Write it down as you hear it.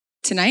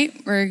tonight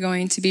we're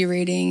going to be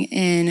reading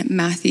in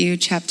Matthew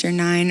chapter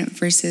 9,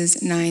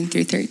 verses 9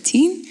 through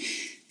 13.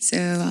 So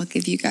I'll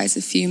give you guys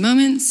a few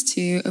moments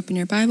to open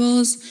your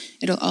Bibles.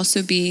 It'll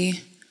also be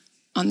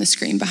on the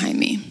screen behind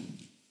me.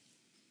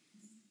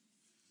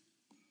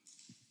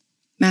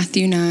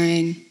 Matthew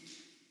 9,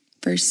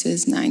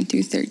 verses 9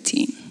 through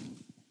 13.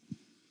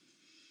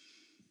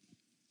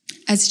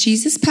 As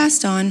Jesus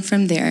passed on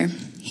from there,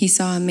 he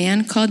saw a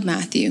man called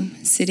Matthew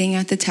sitting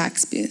at the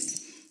tax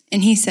booth,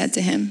 and he said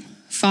to him,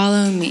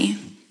 "Follow me."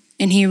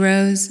 And he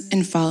rose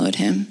and followed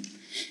him.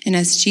 And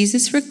as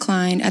Jesus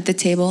reclined at the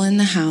table in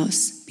the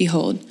house,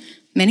 behold,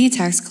 many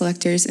tax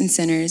collectors and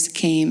sinners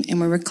came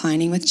and were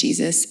reclining with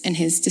Jesus and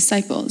his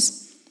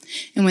disciples.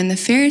 And when the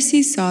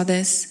Pharisees saw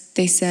this,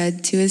 they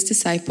said to his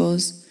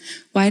disciples,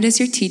 "Why does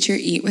your teacher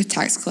eat with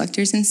tax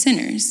collectors and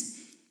sinners?"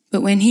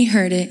 But when he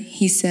heard it,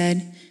 he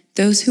said,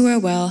 "Those who are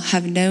well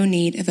have no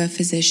need of a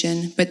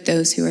physician, but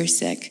those who are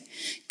sick.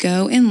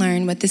 Go and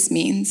learn what this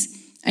means.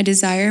 I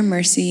desire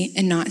mercy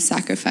and not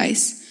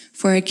sacrifice,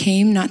 for I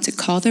came not to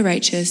call the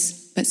righteous,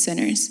 but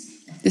sinners."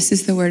 This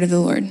is the word of the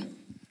Lord.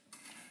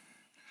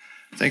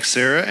 Thanks,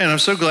 Sarah. And I'm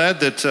so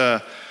glad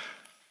that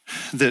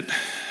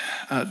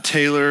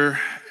Taylor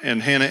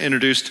and Hannah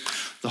introduced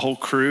the whole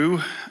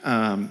crew.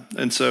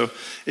 And so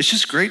it's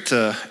just great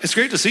to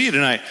see you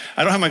tonight.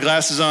 I don't have my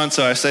glasses on,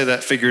 so I say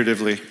that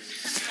figuratively.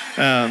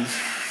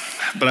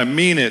 But I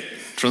mean it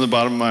from the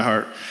bottom of my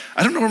heart.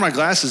 I don't know where my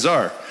glasses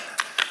are.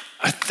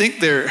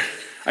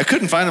 I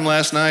couldn't find them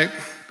last night.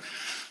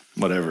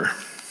 Whatever.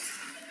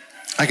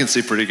 I can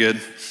see pretty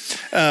good.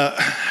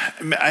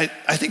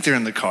 I think they're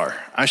in the car.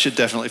 I should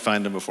definitely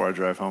find them before I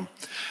drive home.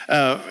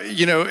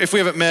 If we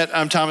haven't met,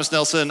 I'm Thomas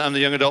Nelson. I'm the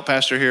young adult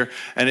pastor here,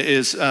 and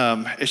it's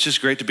just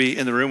great to be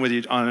in the room with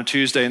you on a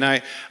Tuesday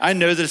night. I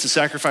know that it's a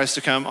sacrifice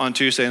to come on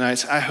Tuesday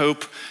nights. I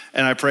hope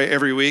and I pray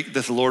every week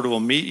that the Lord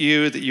will meet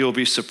you, that you will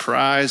be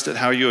surprised at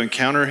how you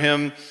encounter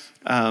him,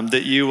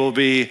 that you will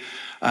be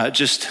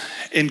just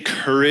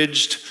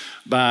encouraged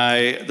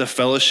by the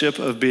fellowship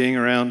of being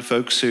around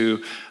folks who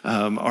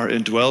are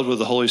indwelled with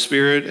the Holy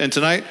Spirit. And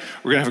tonight,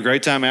 we're gonna have a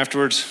great time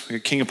afterwards. We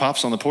got King of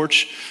Pops on the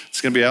porch. It's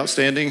gonna be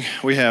outstanding.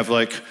 We have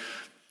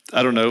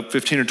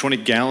 15 or 20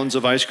 gallons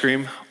of ice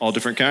cream, all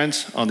different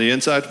kinds on the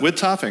inside with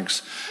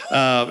toppings.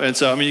 And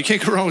so, you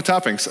can't go wrong with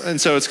toppings. And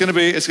so it's gonna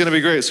be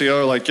great. So y'all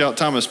are like, "Yo,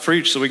 Thomas,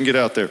 preach so we can get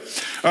out there."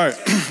 All right,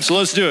 so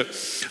let's do it.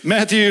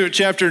 Matthew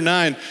chapter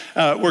 9,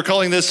 we're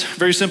calling this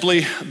very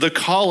simply The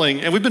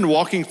Calling. And we've been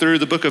walking through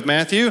the book of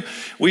Matthew.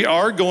 We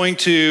are going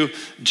to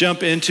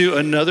jump into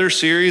another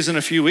series in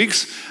a few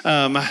weeks,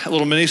 a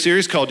little mini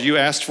series called You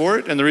Asked For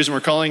It. And the reason we're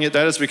calling it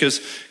that is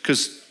because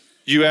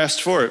you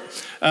asked for it.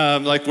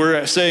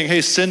 We're saying, hey,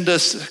 send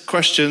us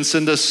questions,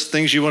 send us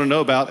things you want to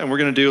know about, and we're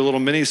going to do a little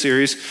mini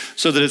series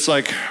so that it's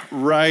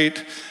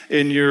right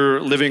in your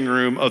living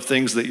room of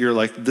things that you're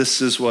like, this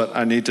is what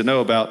I need to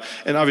know about.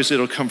 And obviously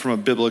it'll come from a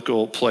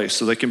biblical place.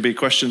 So they can be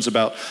questions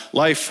about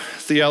life,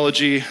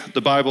 theology,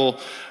 the Bible,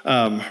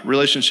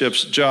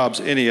 relationships, jobs,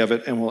 any of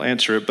it, and we'll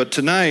answer it. But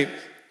tonight,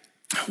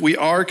 we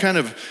are kind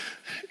of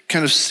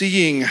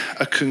seeing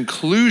a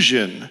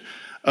conclusion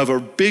of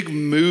a big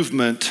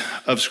movement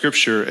of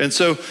Scripture. And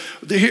so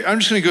I'm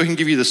just gonna go ahead and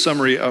give you the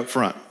summary up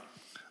front.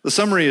 The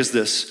summary is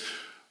this: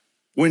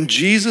 when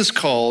Jesus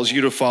calls you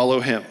to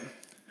follow him,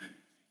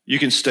 you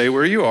can stay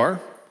where you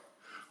are,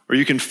 or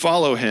you can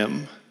follow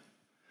him,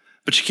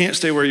 but you can't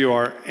stay where you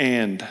are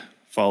and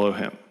follow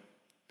him.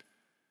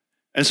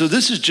 And so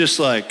this is just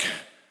like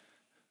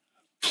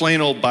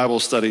plain old Bible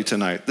study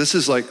tonight. This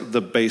is like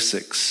the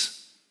basics.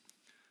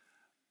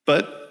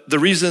 But the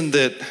reason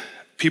that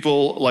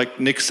people like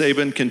Nick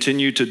Saban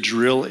continue to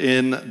drill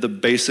in the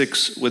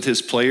basics with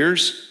his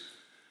players,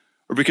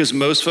 or because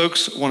most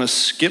folks want to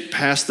skip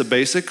past the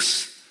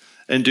basics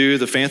and do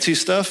the fancy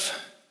stuff,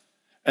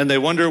 and they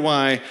wonder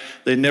why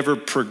they never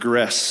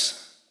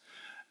progress.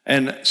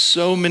 And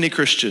so many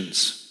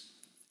Christians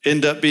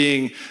end up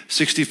being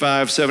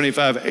 65,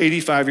 75,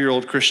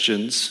 85-year-old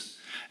Christians,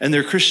 and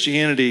their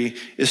Christianity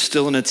is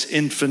still in its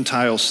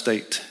infantile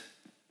state.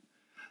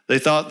 They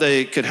thought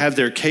they could have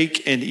their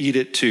cake and eat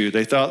it too.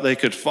 They thought they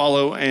could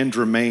follow and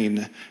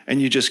remain,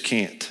 and you just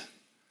can't.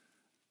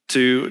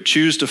 To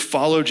choose to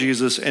follow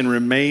Jesus and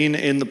remain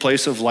in the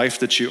place of life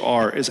that you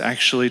are is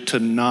actually to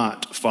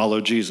not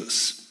follow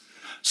Jesus.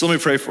 So let me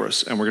pray for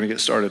us, and we're gonna get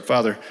started.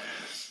 Father,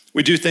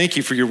 we do thank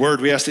you for your word.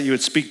 We ask that you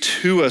would speak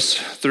to us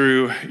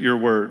through your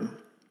word.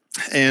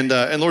 And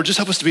Lord, just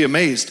help us to be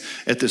amazed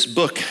at this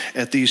book,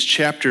 at these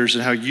chapters,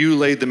 and how you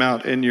laid them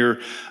out in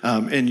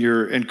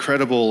your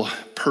incredible,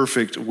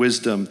 perfect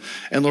wisdom.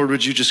 And Lord,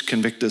 would you just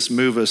convict us,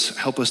 move us,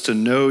 help us to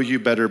know you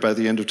better by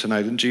the end of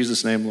tonight. In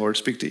Jesus' name, Lord,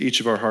 speak to each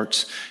of our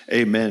hearts.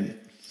 Amen.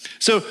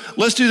 So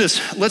let's do this.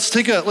 Let's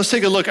take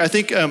a look. I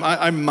think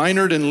I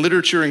minored in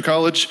literature in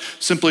college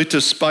simply to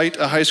spite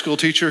a high school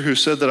teacher who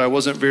said that I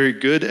wasn't very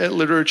good at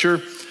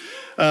literature.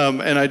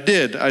 And I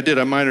did. I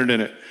minored in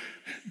it.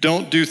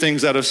 Don't do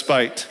things out of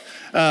spite.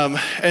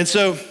 And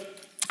so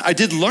I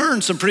did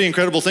learn some pretty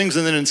incredible things,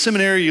 and then in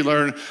seminary you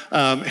learn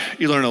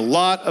a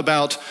lot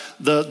about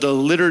the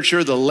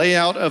literature, the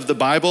layout of the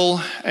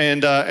Bible,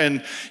 and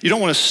you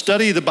don't want to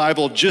study the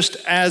Bible just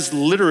as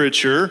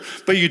literature,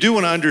 but you do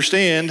want to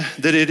understand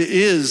that it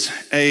is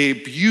a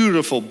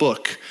beautiful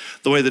book,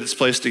 the way that it's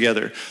placed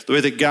together, the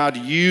way that God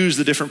used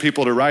the different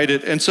people to write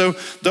it. And so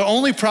the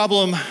only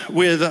problem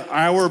with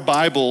our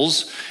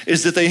Bibles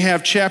is that they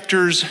have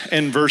chapters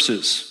and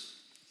verses.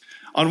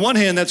 On one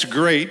hand, that's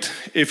great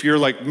if you're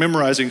like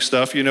memorizing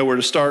stuff, you know where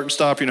to start and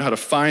stop, you know how to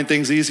find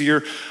things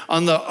easier.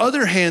 On the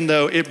other hand,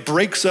 though, it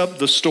breaks up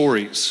the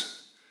stories.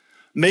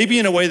 Maybe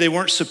in a way they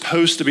weren't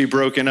supposed to be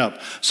broken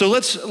up. So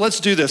let's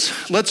do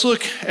this. Let's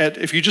look at,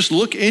 if you just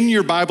look in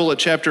your Bible at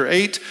chapter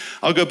 8,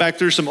 I'll go back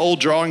through some old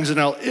drawings and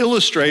I'll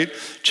illustrate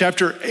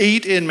chapter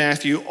 8 in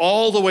Matthew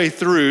all the way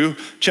through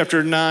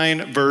chapter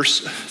 9, verse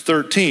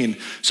 13.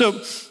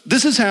 So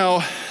this is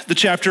how the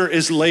chapter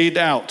is laid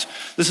out.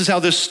 This is how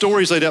this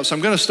story is laid out. So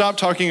I'm going to stop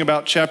talking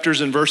about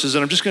chapters and verses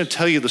and I'm just going to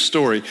tell you the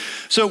story.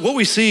 So what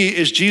we see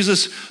is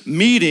Jesus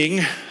meeting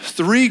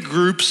three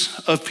groups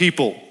of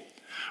people.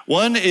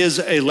 One is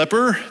a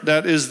leper,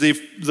 that is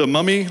the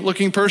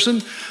mummy-looking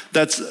person.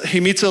 He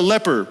meets a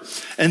leper.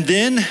 And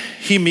then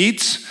he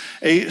meets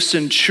a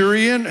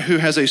centurion who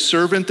has a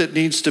servant that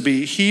needs to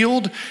be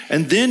healed.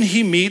 And then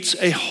he meets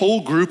a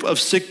whole group of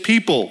sick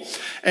people.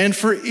 And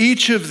for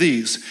each of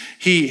these,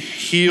 he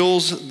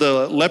heals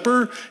the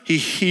leper, he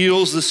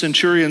heals the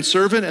centurion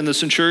servant, and the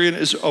centurion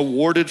is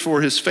awarded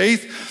for his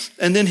faith.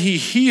 And then he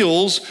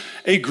heals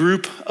a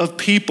group of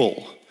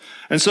people.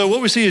 And so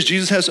what we see is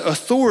Jesus has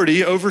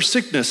authority over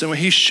sickness, and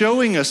he's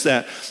showing us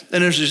that.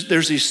 And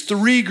there's these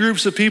three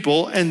groups of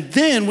people, and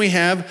then we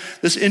have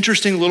this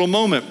interesting little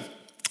moment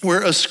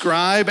where a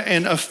scribe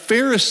and a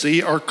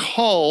Pharisee are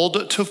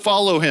called to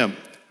follow him.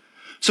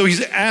 So he's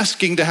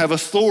asking to have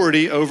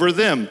authority over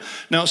them.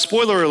 Now,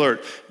 spoiler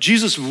alert,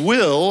 Jesus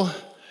will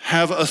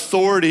have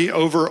authority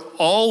over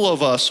all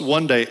of us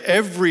one day.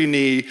 Every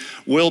knee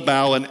will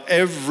bow and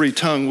every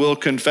tongue will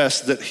confess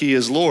that he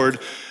is Lord.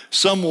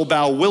 Some will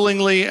bow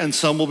willingly and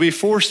some will be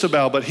forced to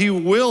bow, but he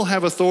will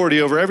have authority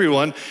over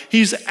everyone.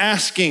 He's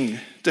asking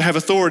to have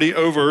authority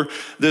over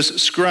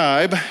this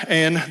scribe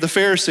and the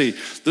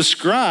Pharisee. The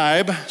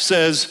scribe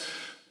says,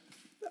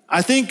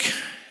 I think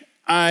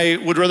I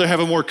would rather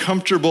have a more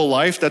comfortable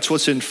life. That's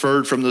what's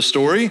inferred from the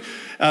story,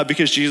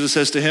 because Jesus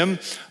says to him,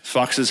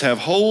 foxes have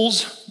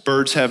holes,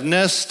 birds have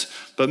nests,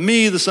 but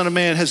me, the Son of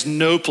Man, has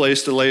no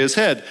place to lay his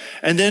head.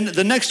 And then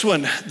the next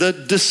one, the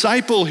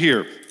disciple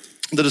here.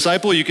 The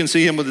disciple, you can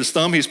see him with his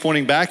thumb, he's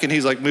pointing back and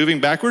he's like moving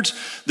backwards.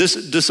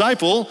 This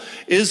disciple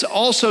is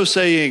also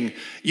saying,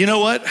 you know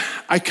what?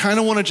 I kind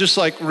of want to just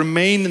like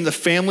remain in the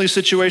family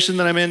situation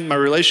that I'm in. My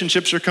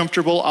relationships are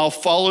comfortable. I'll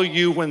follow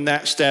you when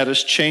that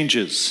status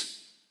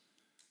changes.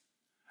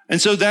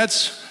 And so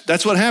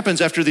that's what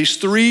happens after these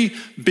three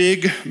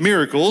big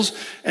miracles.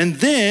 And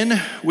then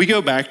we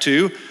go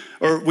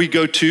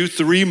to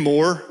three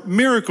more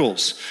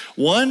miracles.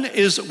 One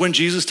is when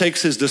Jesus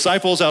takes his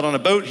disciples out on a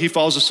boat, he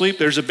falls asleep,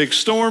 there's a big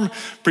storm,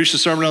 preached a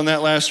sermon on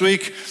that last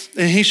week,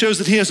 and he shows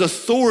that he has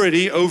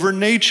authority over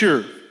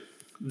nature.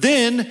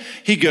 Then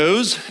he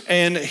goes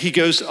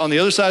on the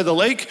other side of the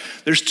lake.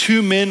 There's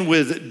two men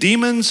with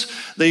demons.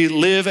 They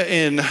live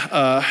in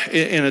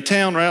a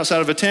town, right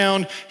outside of a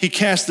town. He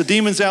casts the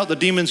demons out. The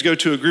demons go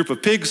to a group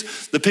of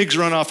pigs. The pigs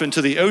run off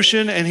into the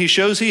ocean, and he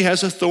shows he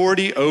has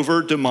authority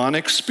over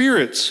demonic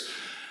spirits.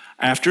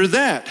 After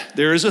that,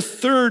 there is a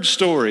third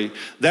story.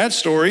 That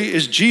story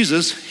is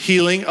Jesus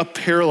healing a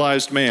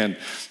paralyzed man.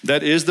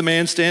 That is the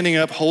man standing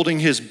up holding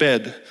his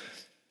bed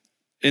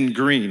in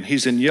green.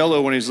 He's in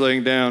yellow when he's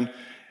laying down.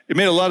 It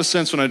made a lot of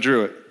sense when I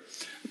drew it,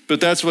 but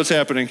that's what's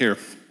happening here.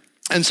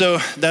 And so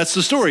that's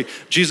the story.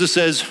 Jesus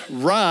says,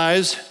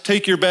 rise,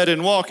 take your bed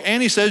and walk.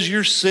 And he says,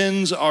 your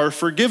sins are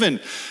forgiven.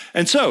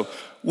 And so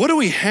what do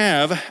we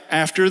have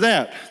after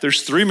that?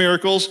 There's three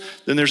miracles,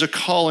 then there's a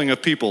calling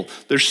of people.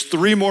 There's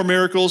three more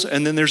miracles,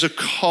 and then there's a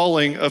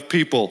calling of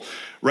people.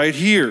 Right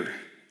here,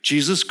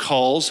 Jesus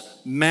calls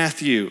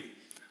Matthew.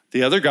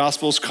 The other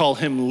gospels call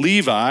him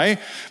Levi,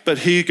 but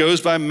he goes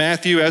by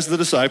Matthew as the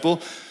disciple.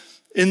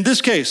 In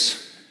this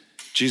case,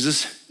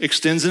 Jesus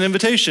extends an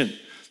invitation,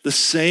 the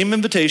same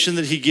invitation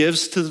that he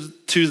gives to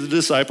the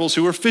disciples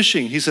who are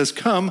fishing. He says,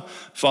 come,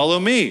 follow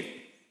me.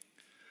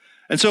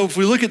 And so if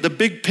we look at the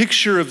big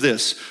picture of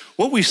this,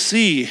 what we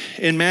see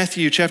in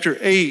Matthew chapter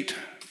 8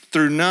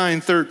 through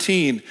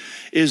 9:13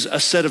 is a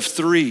set of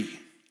three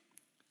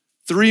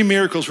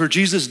miracles where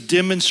Jesus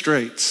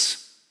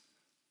demonstrates,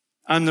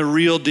 I'm the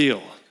real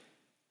deal.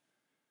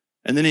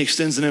 And then he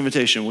extends an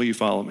invitation, will you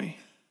follow me?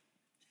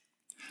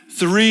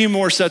 Three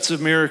more sets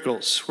of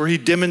miracles where he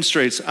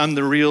demonstrates, I'm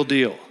the real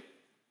deal.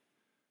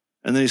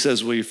 And then he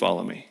says, will you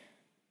follow me?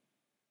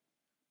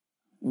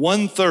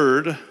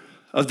 1/3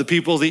 of the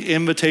people the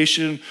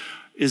invitation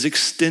is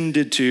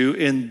extended to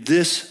in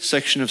this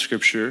section of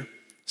scripture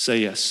say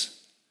yes.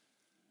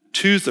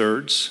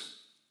 2/3,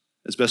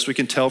 as best we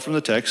can tell from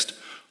the text,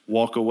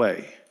 walk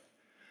away.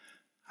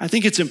 I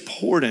think it's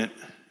important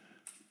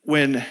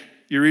when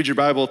you read your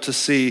Bible to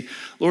see,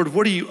 Lord,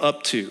 what are you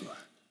up to?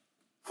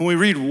 When we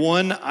read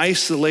one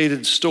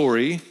isolated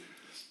story,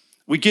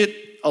 we get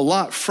a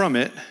lot from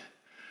it,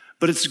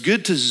 but it's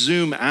good to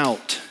zoom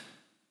out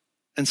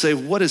and say,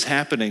 what is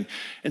happening?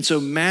 And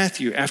so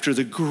Matthew, after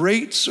the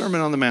great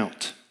Sermon on the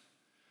Mount,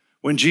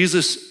 when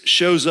Jesus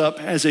shows up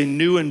as a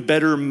new and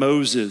better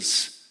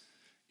Moses,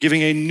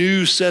 giving a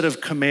new set of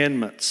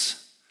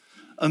commandments,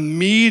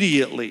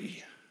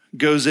 immediately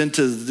goes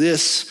into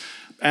this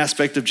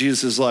aspect of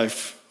Jesus'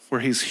 life where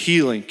he's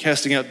healing,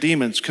 casting out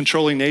demons,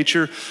 controlling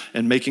nature,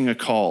 and making a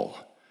call,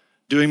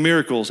 doing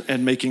miracles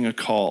and making a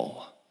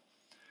call.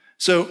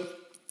 So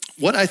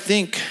what I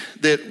think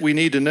that we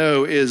need to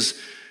know is,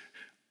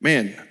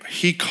 man,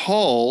 he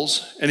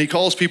calls, and he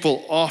calls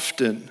people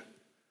often,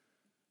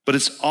 but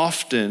it's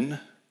often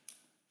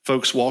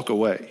folks walk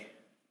away.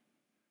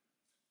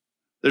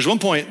 There's one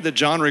point that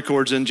John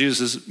records in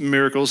Jesus'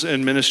 miracles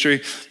and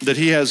ministry that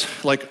he has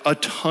like a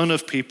ton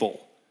of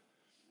people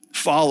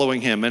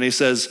following him. And he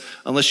says,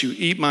 unless you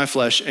eat my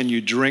flesh and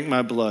you drink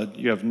my blood,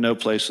 you have no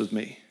place with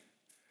me.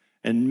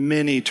 And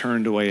many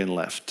turned away and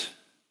left.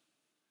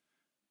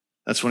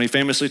 That's when he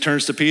famously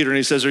turns to Peter and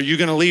he says, are you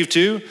going to leave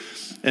too?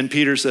 And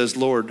Peter says,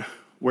 Lord,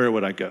 where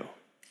would I go?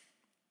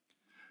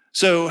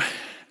 So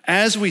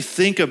as we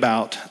think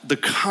about the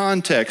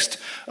context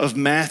of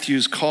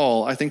Matthew's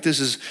call, I think this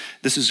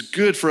is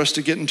good for us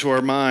to get into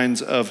our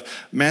minds of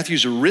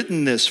Matthew's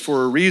written this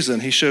for a reason.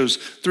 He shows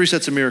 3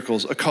 sets of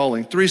miracles, a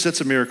calling, 3 sets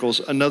of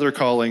miracles, another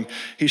calling.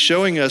 He's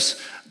showing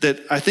us that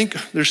I think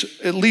there's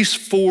at least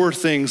 4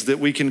 things that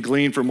we can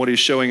glean from what he's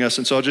showing us.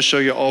 And so I'll just show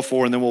you all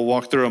 4 and then we'll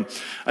walk through them.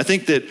 I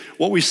think that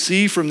what we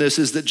see from this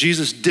is that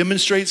Jesus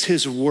demonstrates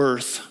his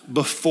worth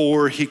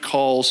before he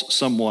calls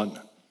someone.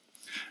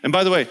 And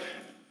by the way,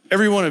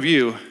 every one of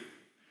you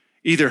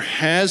either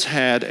has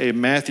had a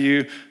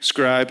Matthew,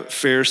 scribe,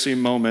 Pharisee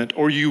moment,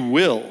 or you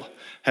will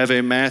have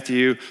a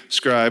Matthew,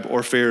 scribe,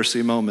 or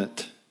Pharisee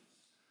moment.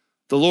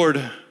 The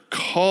Lord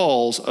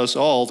calls us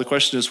all. The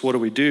question is, what do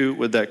we do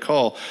with that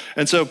call?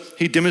 And so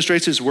he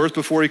demonstrates his worth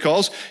before he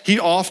calls. He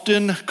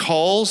often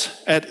calls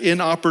at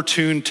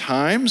inopportune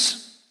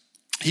times.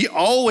 He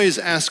always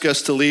asks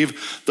us to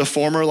leave the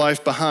former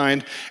life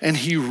behind, and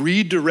he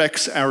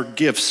redirects our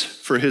gifts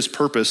for his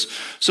purpose.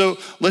 So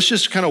let's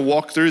just kind of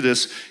walk through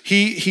this.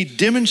 He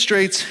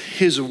demonstrates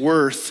his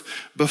worth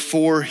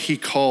before he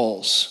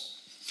calls.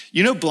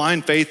 You know,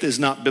 blind faith is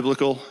not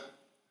biblical.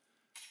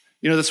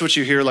 You know, that's what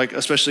you hear, like,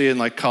 especially in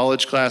like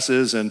college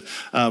classes and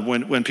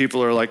when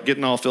people are like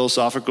getting all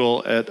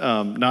philosophical at,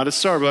 not at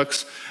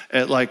Starbucks,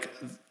 at like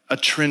a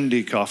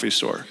trendy coffee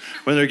store.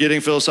 When they're getting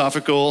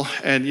philosophical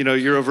and, you know,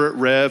 you're over at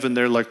Rev and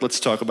they're like,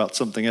 let's talk about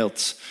something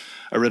else.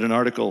 I read an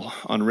article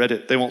on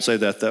Reddit. They won't say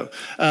that though.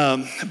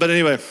 But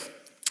anyway,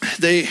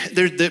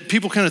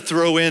 people kind of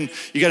throw in,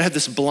 you got to have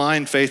this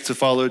blind faith to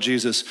follow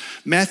Jesus.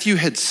 Matthew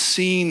had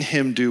seen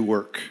him do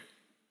work.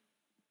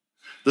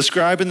 The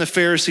scribe and the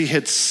Pharisee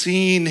had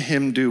seen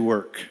him do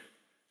work.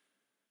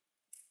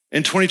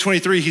 In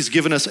 2023, he's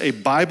given us a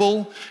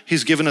Bible.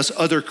 He's given us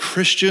other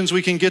Christians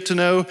we can get to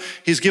know.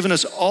 He's given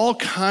us all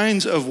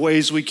kinds of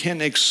ways we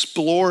can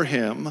explore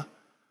him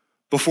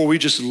before we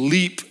just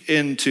leap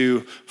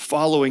into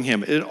following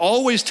him. It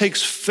always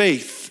takes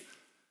faith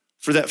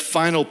for that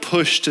final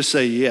push to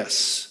say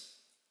yes.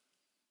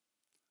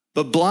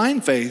 But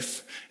blind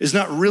faith is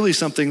not really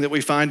something that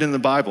we find in the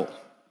Bible.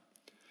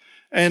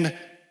 And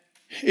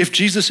if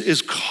Jesus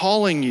is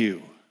calling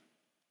you,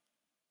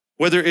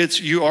 whether it's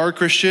you are a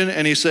Christian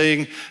and he's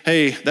saying,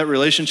 hey, that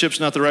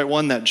relationship's not the right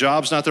one, that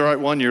job's not the right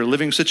one, your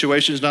living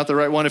situation's not the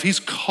right one. If he's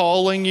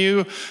calling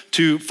you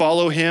to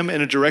follow him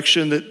in a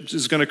direction that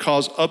is going to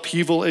cause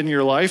upheaval in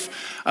your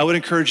life, I would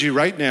encourage you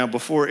right now,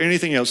 before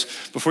anything else,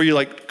 before you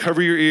like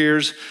cover your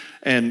ears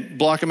and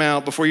block them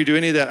out, before you do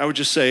any of that, I would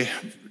just say,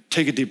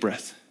 take a deep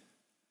breath.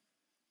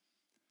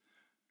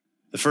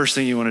 The first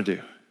thing you want to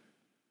do,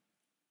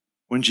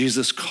 when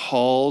Jesus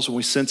calls, when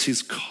we sense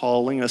he's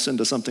calling us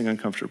into something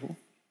uncomfortable,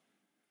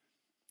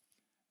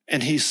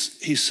 and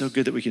he's so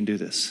good that we can do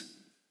this.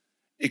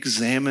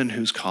 Examine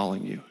who's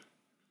calling you.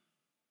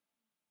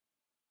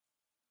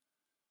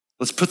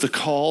 Let's put the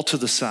call to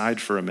the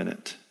side for a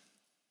minute.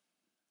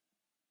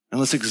 And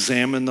let's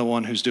examine the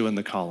one who's doing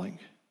the calling.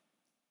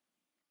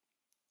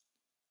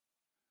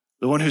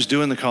 The one who's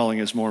doing the calling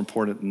is more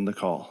important than the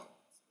call.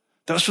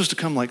 That was supposed to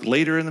come like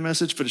later in the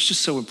message, but it's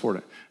just so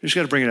important. You just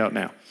got to bring it out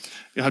now.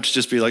 You have to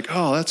just be like,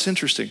 oh, that's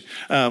interesting.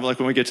 Like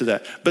when we get to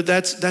that. But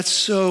that's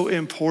so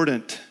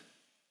important.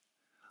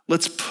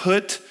 Let's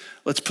put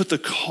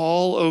the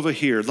call over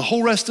here. The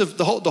whole rest of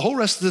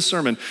this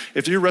sermon,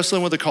 if you're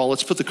wrestling with the call,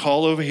 let's put the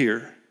call over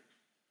here.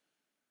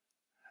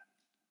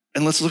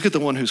 And let's look at the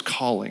one who's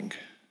calling.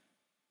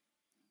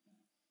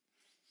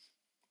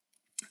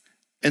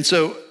 And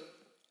so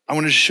I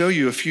want to show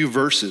you a few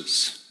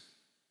verses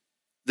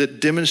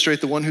that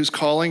demonstrate the one who's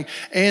calling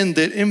and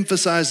that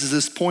emphasizes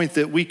this point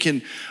that we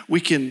can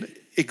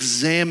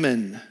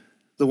examine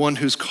the one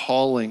who's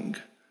calling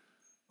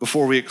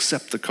before we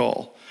accept the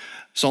call.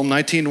 Psalm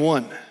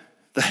 19:1,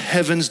 The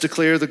heavens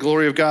declare the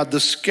glory of God. The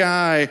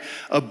sky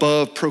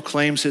above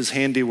proclaims his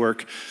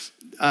handiwork.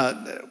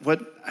 I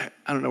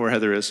don't know where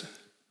Heather is.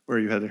 Where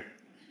are you, Heather?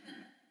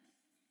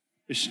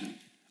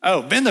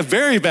 Oh, in the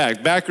very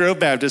back row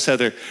Baptist,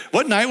 Heather.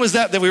 What night was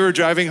that we were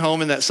driving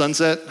home in that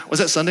sunset? Was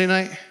that Sunday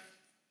night?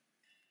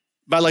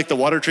 By like the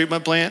water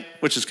treatment plant,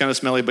 which is kind of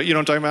smelly, but you know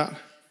what I'm talking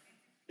about?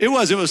 It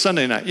was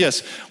Sunday night,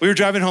 yes. We were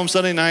driving home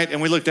Sunday night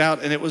and we looked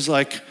out and it was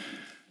like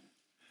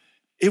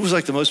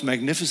the most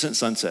magnificent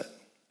sunset.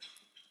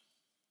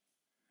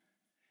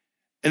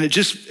 And it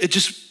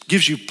just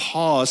gives you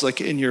pause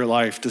like in your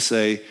life to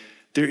say,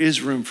 there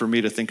is room for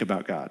me to think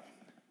about God.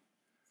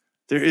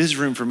 There is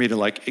room for me to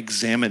like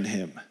examine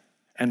him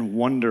and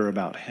wonder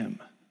about him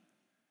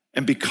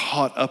and be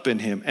caught up in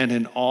him and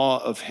in awe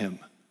of him.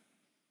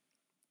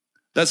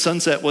 That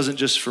sunset wasn't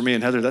just for me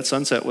and Heather. That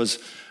sunset was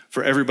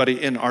for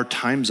everybody in our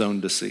time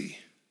zone to see.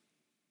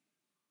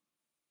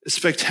 It's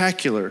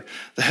spectacular.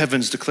 The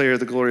heavens declare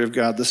the glory of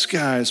God. The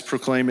skies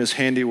proclaim his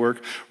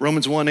handiwork.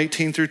 Romans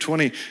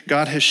 1:18-20,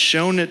 God has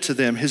shown it to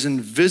them. His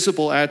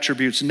invisible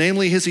attributes,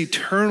 namely his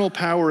eternal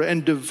power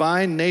and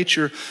divine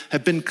nature,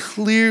 have been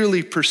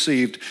clearly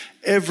perceived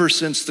ever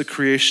since the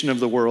creation of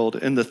the world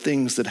and the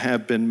things that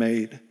have been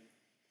made.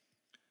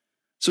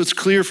 So it's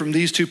clear from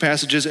these two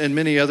passages and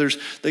many others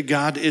that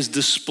God is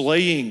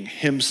displaying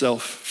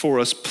himself for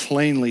us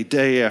plainly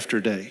day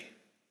after day.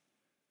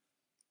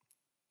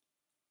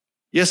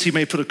 Yes, he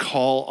may put a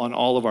call on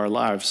all of our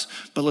lives,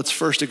 but let's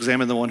first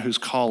examine the one who's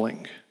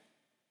calling.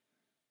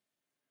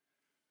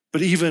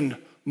 But even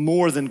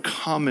more than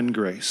common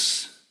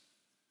grace,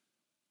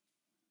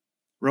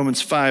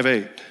 Romans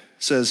 5:8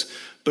 says,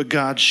 but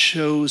God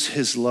shows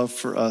his love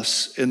for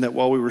us in that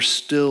while we were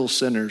still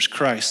sinners,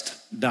 Christ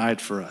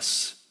died for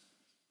us.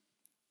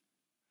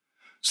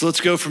 So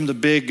let's go from the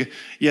big,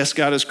 yes,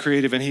 God is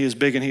creative and he is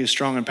big and he is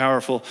strong and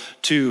powerful,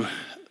 to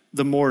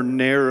the more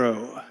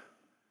narrow.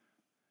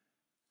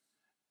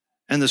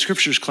 And the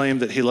scriptures claim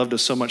that he loved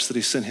us so much that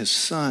he sent his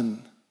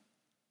son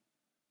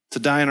to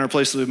die in our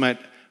place so that we might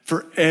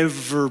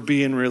forever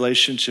be in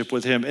relationship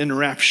with him,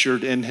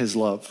 enraptured in his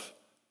love.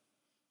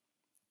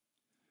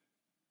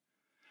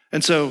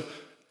 And so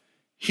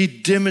he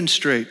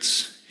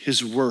demonstrates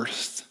his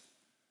worth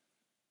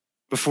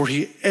before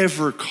he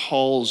ever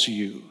calls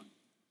you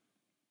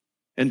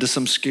into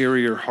some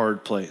scary or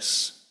hard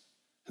place.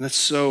 And that's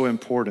so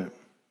important.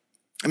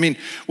 I mean,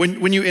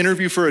 when you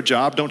interview for a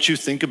job, don't you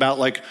think about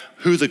like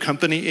who the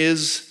company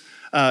is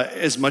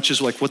as much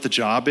as like what the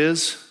job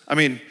is? I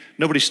mean,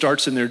 nobody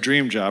starts in their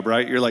dream job,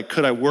 right? You're like,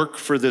 could I work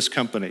for this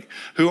company?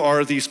 Who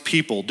are these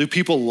people? Do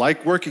people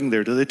like working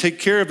there? Do they take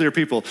care of their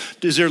people?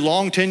 Is there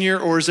long tenure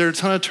or is there a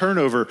ton of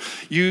turnover?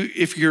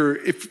 If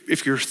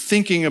you're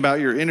thinking about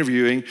your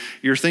interviewing,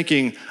 you're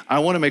thinking, I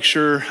want to make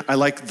sure I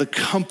like the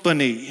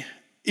company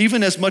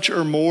even as much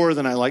or more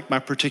than I like my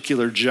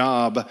particular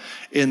job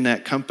in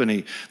that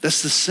company.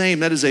 That's the same.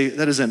 That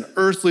is an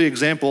earthly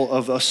example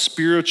of a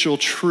spiritual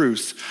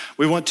truth.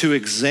 We want to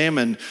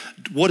examine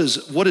what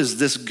is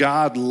this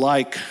God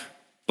like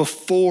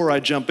before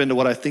I jump into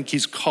what I think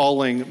he's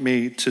calling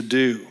me to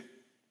do.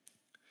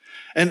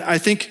 And I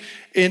think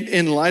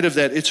in light of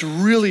that, it's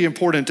really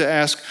important to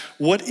ask,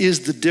 what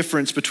is the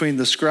difference between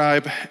the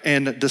scribe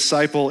and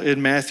disciple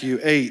in Matthew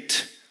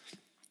 8?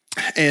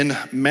 In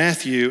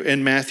Matthew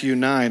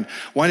 9,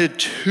 why did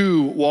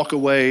two walk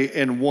away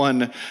and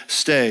one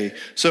stay?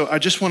 So I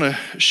just want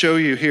to show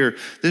you here.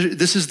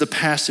 This is the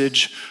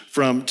passage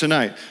from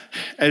tonight.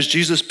 As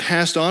Jesus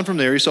passed on from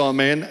there, he saw a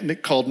man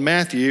called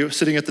Matthew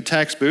sitting at the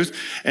tax booth,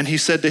 and he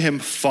said to him,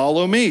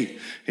 "Follow me."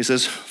 He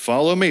says,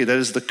 "Follow me."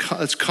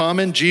 That's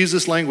common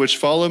Jesus language.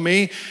 Follow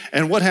me.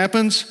 And what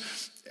happens?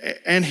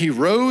 And he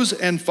rose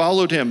and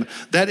followed him.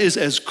 That is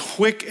as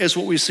quick as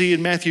what we see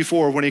in Matthew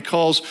 4 when he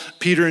calls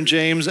Peter and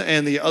James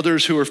and the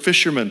others who are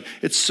fishermen.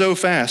 It's so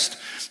fast.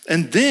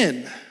 And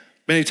then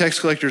many tax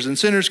collectors and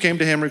sinners came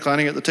to him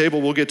reclining at the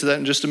table. We'll get to that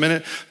in just a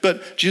minute.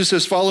 But Jesus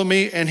says, "Follow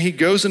me," and he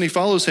goes and he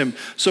follows him.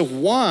 So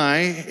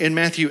why in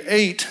Matthew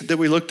 8 that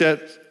we looked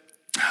at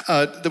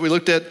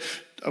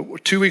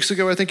 2 weeks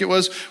ago, I think it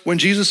was, when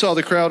Jesus saw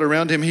the crowd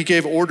around him, he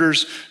gave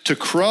orders to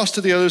cross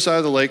to the other side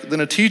of the lake. Then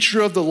a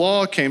teacher of the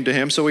law came to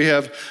him. So we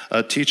have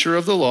a teacher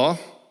of the law.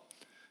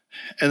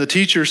 And the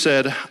teacher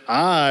said,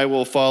 "I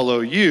will follow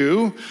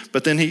you."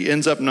 But then he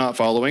ends up not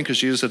following because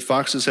Jesus said,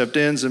 "Foxes have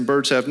dens and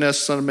birds have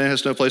nests. Son of Man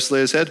has no place to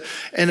lay his head."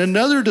 And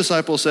another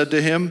disciple said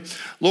to him,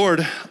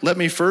 "Lord, let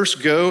me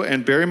first go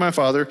and bury my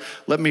father.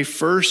 Let me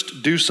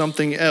first do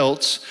something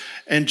else."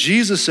 And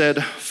Jesus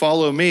said,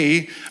 "Follow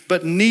me,"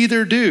 but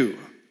neither do.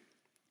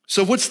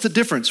 So what's the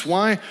difference?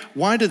 Why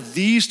do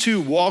these two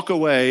walk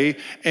away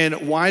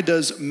and why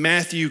does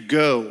Matthew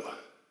go?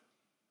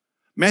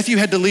 Matthew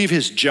had to leave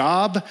his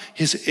job,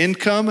 his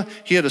income.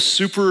 He had a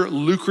super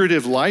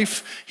lucrative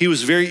life. He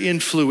was very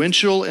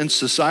influential in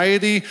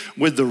society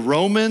with the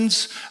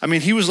Romans. I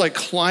mean, he was like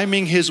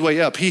climbing his way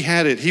up. He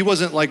had it. He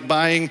wasn't like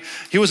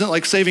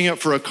saving up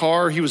for a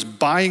car. He was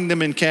buying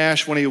them in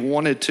cash when he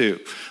wanted to.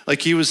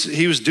 Like he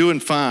was doing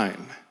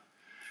fine.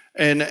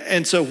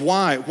 And so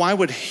why? Why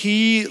would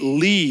he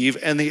leave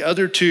and the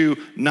other two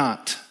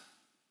not?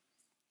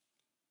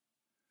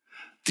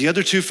 The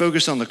other two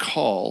focused on the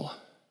call,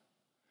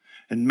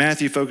 and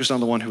Matthew focused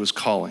on the one who was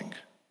calling.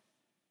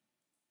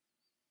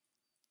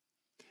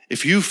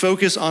 If you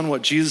focus on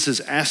what Jesus is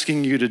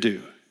asking you to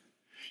do,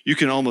 you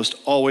can almost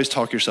always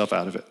talk yourself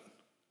out of it.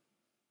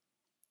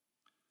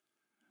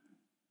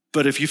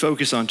 But if you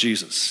focus on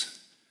Jesus,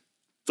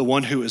 the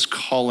one who is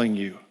calling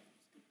you,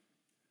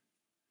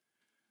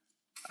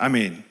 I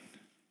mean,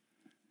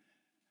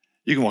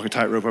 you can walk a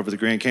tightrope over the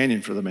Grand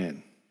Canyon for the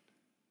man.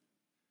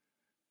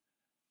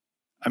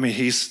 I mean,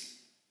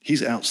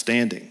 he's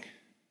outstanding.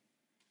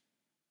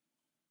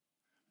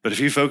 But if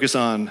you focus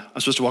on,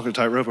 I'm supposed to walk a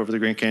tightrope over the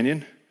Grand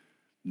Canyon,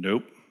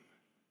 nope.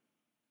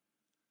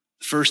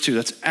 The first two,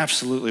 that's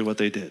absolutely what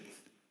they did.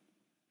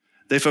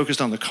 They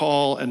focused on the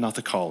call and not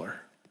the caller.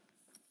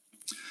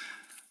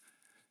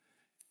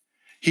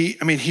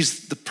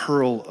 He's the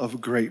pearl of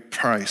great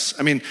price.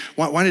 I mean,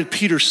 why did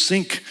Peter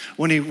sink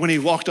when he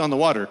walked on the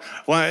water?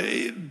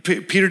 Why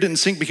Peter didn't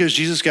sink because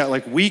Jesus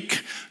got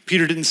weak.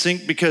 Peter didn't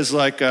sink because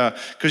all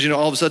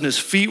of a sudden his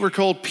feet were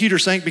cold. Peter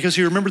sank because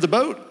he remembered the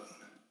boat.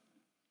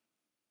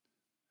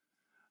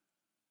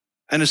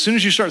 And as soon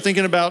as you start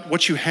thinking about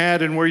what you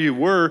had and where you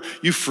were,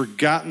 you've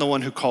forgotten the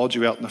one who called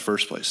you out in the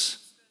first place.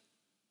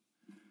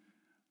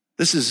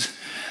 This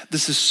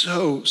is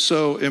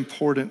so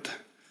important.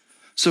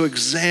 So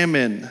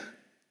examine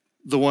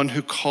the one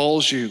who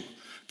calls you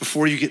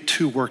before you get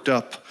too worked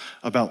up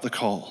about the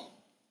call.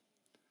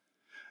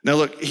 Now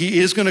look, he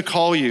is going to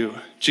call you,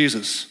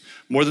 Jesus,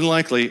 more than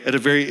likely at a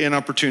very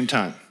inopportune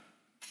time.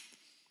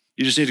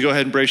 You just need to go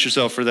ahead and brace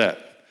yourself for that.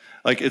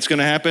 It's going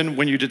to happen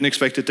when you didn't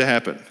expect it to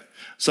happen.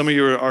 Some of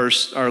you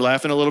are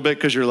laughing a little bit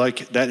because you're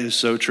like, that is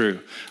so true.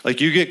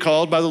 You get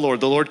called by the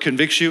Lord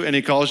convicts you and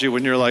he calls you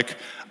when you're like,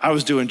 I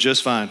was doing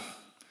just fine.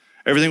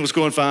 Everything was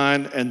going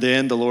fine, and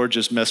then the Lord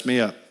just messed me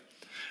up.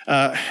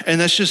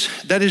 And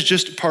that is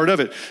just part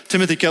of it.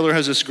 Timothy Keller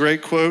has this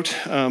great quote.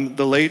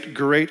 The late,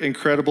 great,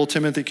 incredible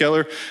Timothy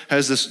Keller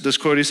has this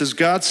quote. He says,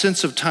 God's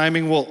sense of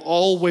timing will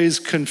always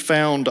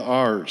confound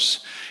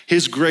ours.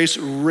 His grace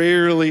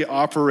rarely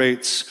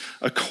operates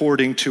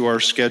according to our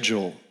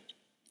schedule.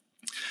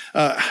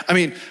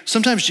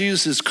 Sometimes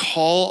Jesus'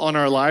 call on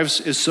our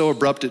lives is so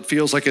abrupt it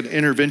feels like an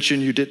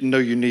intervention you didn't know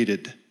you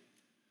needed.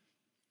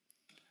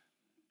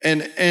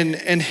 And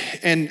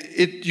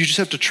you just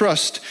have to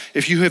trust,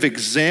 if you have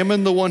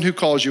examined the one who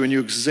calls you and you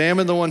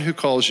examine the one who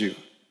calls you,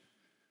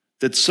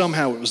 that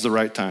somehow it was the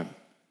right time.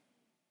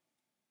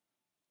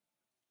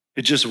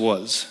 It just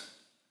was.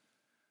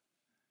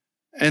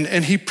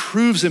 And he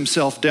proves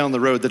himself down the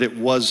road that it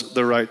was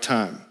the right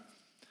time.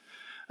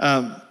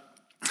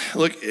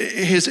 Look,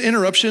 his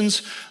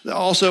interruptions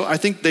also, I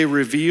think they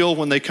reveal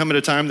when they come at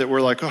a time that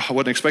we're like, oh, I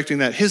wasn't expecting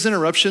that. His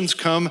interruptions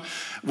come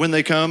when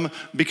they come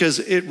because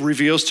it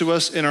reveals to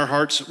us in our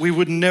hearts, we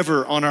would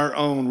never on our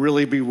own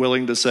really be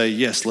willing to say,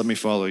 yes, let me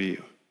follow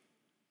you.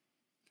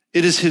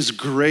 It is his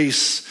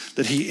grace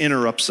that he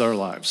interrupts our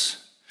lives.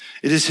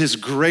 It is his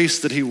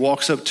grace that he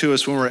walks up to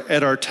us when we're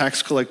at our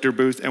tax collector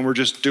booth and we're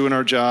just doing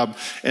our job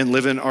and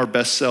living our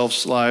best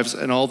selves lives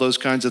and all those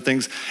kinds of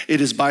things. It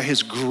is by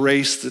his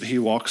grace that he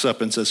walks up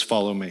and says,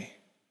 follow me.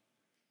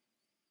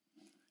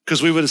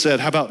 Because we would have said,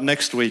 how about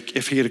next week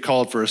if he had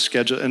called for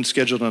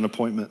scheduled an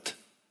appointment?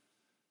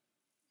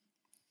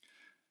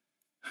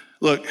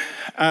 Look,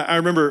 I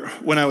remember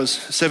when I was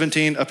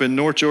 17 up in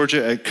North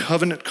Georgia at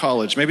Covenant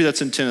College. Maybe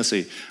that's in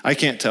Tennessee. I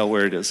can't tell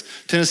where it is.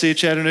 Tennessee,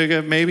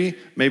 Chattanooga,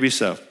 maybe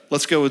so.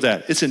 Let's go with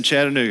that. It's in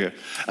Chattanooga.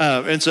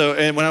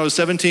 And when I was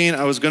 17,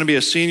 I was going to be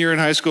a senior in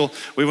high school.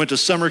 We went to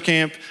summer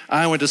camp.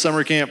 I went to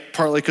summer camp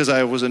partly because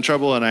I was in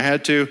trouble and I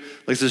had to,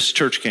 this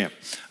church camp.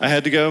 I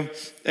had to go,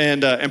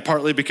 and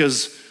partly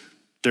because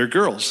they're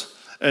girls.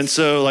 And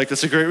so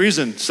that's a great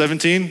reason.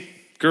 17,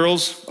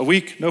 girls, a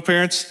week, no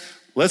parents,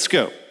 let's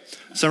go.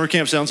 Summer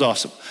camp sounds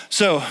awesome.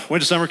 So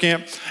went to summer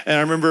camp, and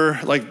I remember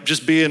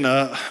just being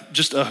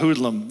just a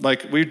hoodlum.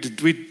 We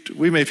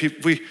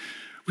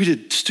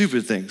did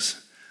stupid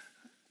things.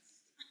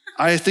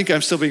 I think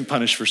I'm still being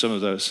punished for some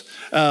of those,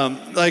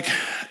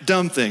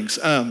 dumb things.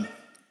 And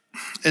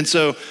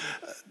so,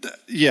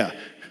 yeah.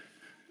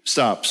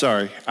 Stop.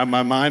 Sorry,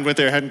 my mind went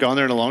there. I hadn't gone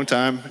there in a long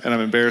time, and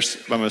I'm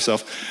embarrassed by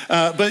myself.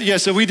 But yeah,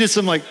 so we did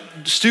some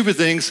stupid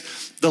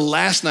things. The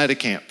last night of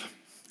camp,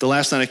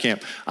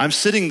 I'm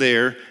sitting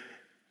there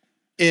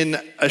in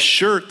a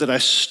shirt that I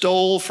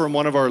stole from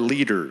one of our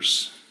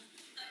leaders,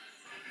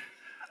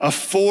 a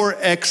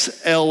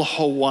 4XL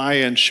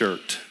Hawaiian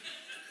shirt.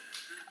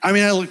 I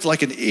looked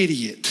like an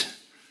idiot.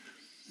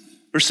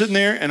 We're sitting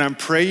there and I'm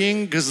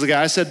praying because the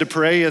guy said to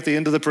pray at the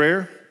end of the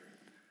prayer.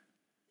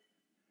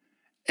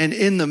 And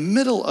in the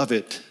middle of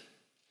it,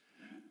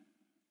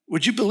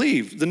 would you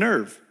believe the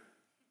nerve?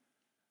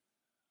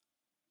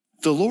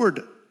 The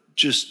Lord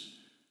just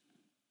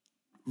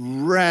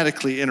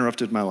radically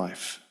interrupted my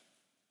life.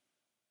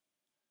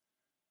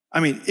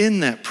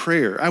 In that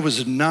prayer, I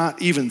was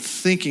not even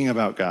thinking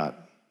about God.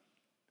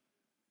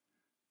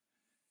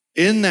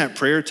 In that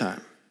prayer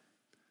time,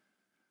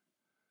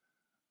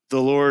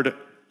 the Lord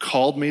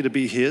called me to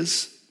be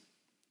his.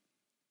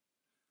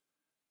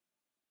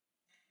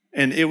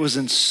 And it was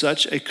in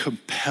such a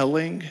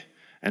compelling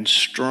and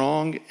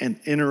strong and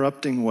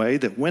interrupting way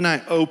that when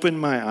I opened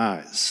my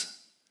eyes,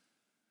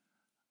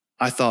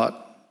 I thought,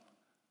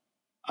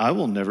 I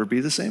will never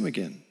be the same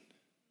again.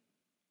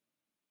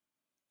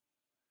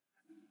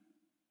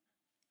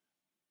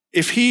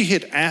 If he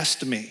had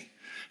asked me,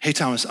 hey,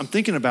 Thomas, I'm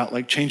thinking about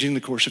like changing the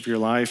course of your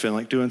life and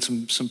like doing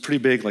some pretty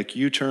big like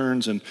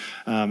U-turns, and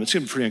it's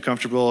gonna be pretty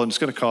uncomfortable and it's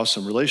gonna cause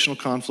some relational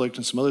conflict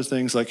and some other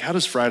things. Like, how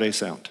does Friday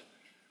sound?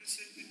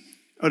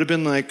 It would have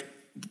been like,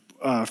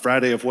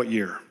 Friday of what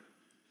year?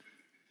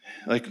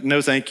 Like,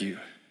 no, thank you.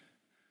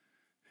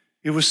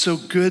 It was so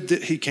good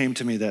that he came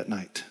to me that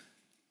night.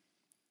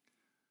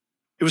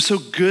 It was so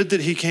good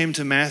that he came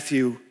to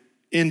Matthew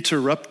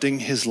interrupting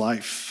his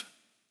life.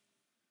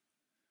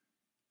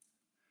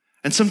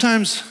 And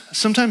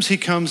sometimes he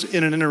comes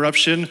in an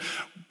interruption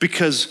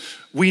because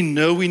we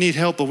know we need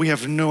help, but we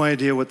have no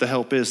idea what the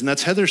help is. And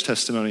that's Heather's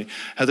testimony.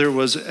 Heather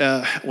was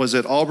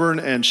at Auburn,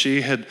 and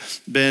she had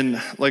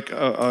been like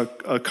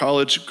a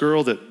college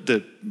girl that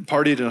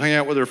partied and hung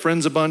out with her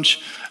friends a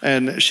bunch.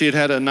 And she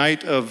had a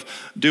night of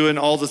doing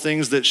all the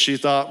things that she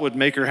thought would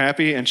make her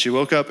happy. And she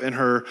woke up in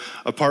her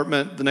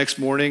apartment the next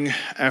morning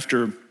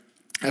after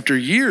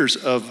years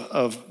of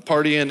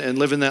partying and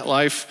living that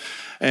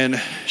life.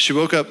 And she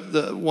woke up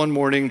one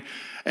morning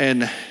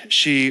and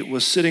she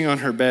was sitting on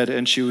her bed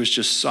and she was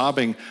just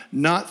sobbing,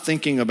 not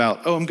thinking about,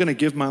 oh, I'm going to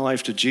give my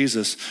life to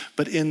Jesus.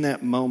 But in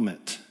that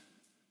moment,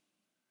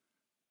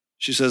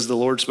 she says the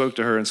Lord spoke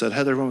to her and said,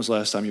 Heather, when was the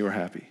last time you were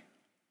happy?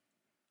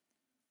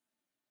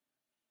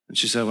 And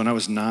she said, when I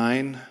was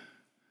 9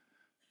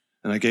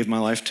 and I gave my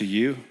life to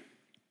you.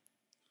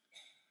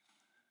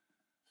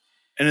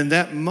 And in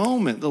that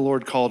moment, the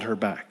Lord called her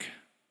back.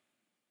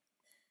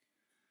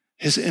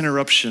 His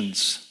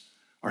interruptions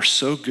are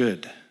so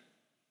good.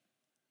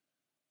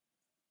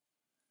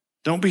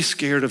 Don't be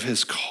scared of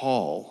his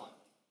call.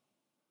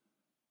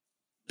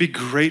 Be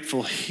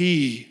grateful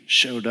he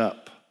showed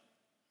up.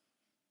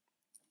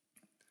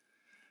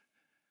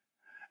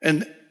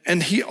 And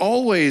he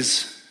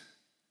always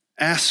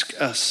asks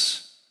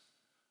us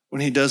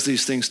when he does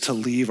these things to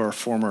leave our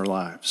former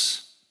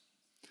lives.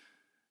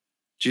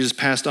 Jesus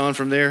passed on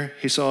from there.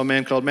 He saw a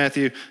man called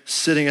Matthew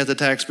sitting at the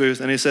tax booth,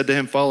 and he said to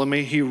him, follow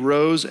me. He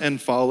rose and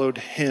followed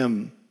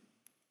him.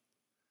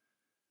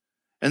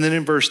 And then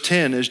in verse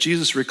 10, as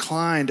Jesus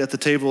reclined at the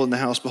table in the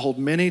house, behold,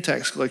 many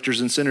tax collectors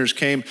and sinners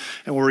came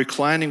and were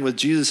reclining with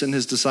Jesus and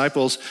his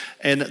disciples.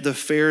 And the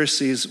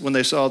Pharisees, when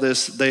they saw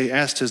this, they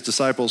asked his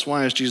disciples,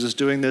 why is Jesus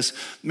doing this?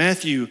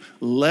 Matthew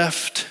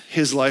left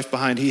his life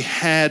behind. He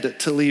had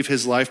to leave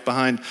his life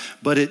behind,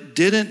 but it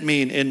didn't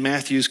mean in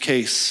Matthew's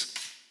case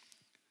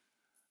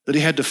that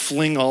he had to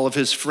fling all of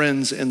his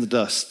friends in the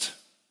dust.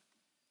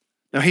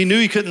 Now, he knew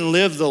he couldn't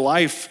live the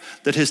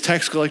life that his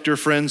tax collector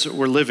friends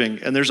were living.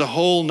 And there's a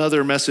whole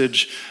nother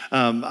message.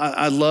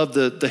 I love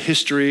the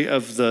history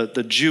of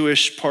the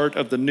Jewish part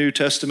of the New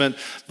Testament,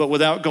 but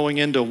without going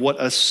into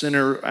what a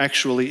sinner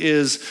actually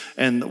is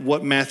and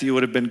what Matthew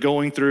would have been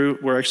going through.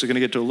 We're actually going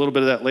to get to a little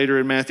bit of that later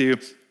in Matthew.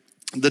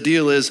 The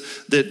deal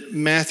is that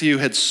Matthew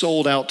had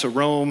sold out to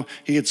Rome.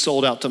 He had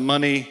sold out to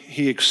money.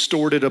 He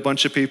extorted a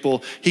bunch of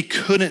people. He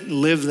couldn't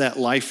live that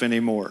life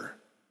anymore.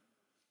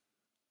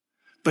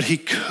 But he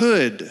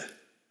could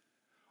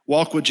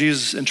walk with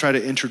Jesus and try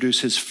to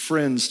introduce his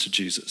friends to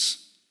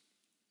Jesus.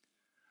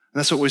 And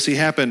that's what we see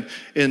happen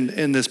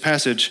in this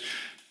passage.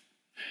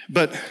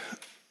 But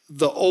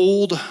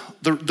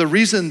the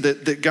reason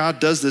that God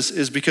does this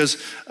is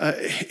because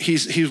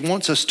he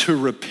wants us to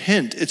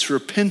repent. It's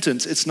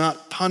repentance. It's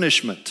not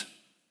punishment.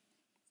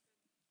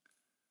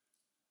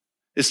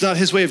 It's not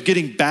his way of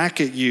getting back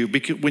at you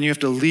when you have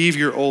to leave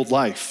your old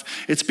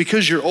life. It's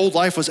because your old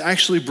life was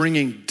actually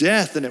bringing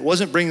death and it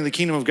wasn't bringing the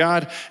kingdom of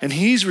God, and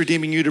he's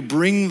redeeming you to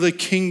bring the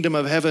kingdom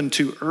of heaven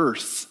to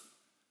earth.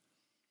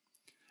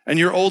 And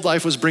your old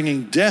life was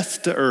bringing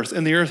death to earth,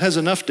 and the earth has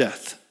enough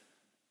death.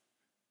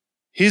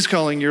 He's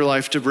calling your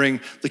life to bring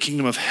the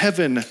kingdom of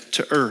heaven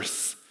to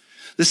earth.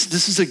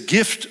 This is a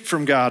gift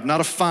from God,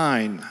 not a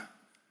fine.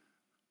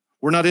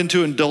 We're not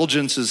into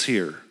indulgences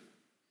here.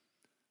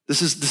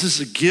 This is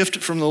a gift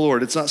from the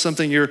Lord. It's not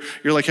something you're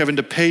like having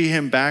to pay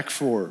him back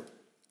for.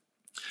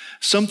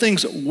 Some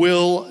things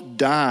will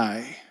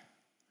die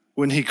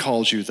when he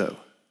calls you, though.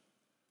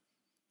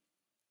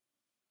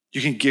 You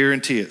can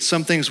guarantee it.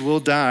 Some things will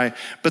die,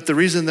 but the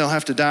reason they'll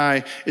have to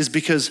die is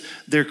because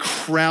they're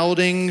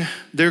crowding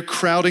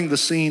the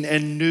scene,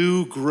 and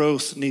new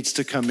growth needs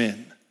to come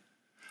in.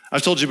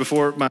 I've told you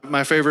before,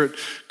 my favorite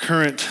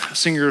current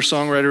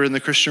singer-songwriter in the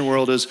Christian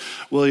world is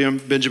William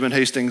Benjamin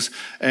Hastings.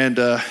 And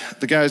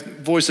the guy's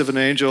voice of an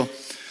angel,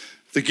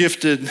 the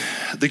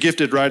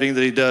gifted writing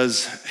that he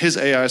does, his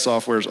AI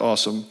software is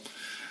awesome.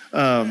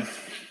 I'm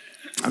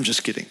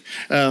just kidding.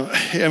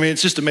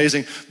 It's just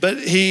amazing. But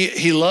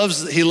he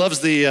loves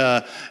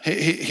the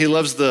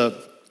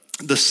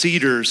the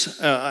cedars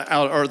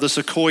or the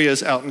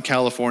sequoias out in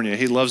California.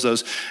 He loves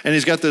those. And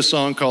he's got this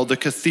song called The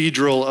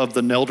Cathedral of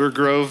the Nelder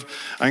Grove.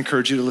 I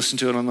encourage you to listen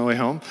to it on the way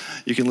home.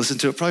 You can listen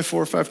to it probably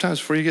 4 or 5 times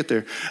before you get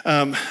there.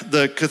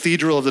 The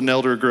Cathedral of the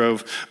Nelder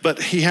Grove.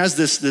 But he has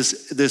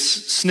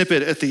this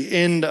snippet at the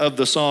end of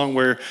the song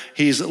where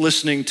he's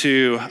listening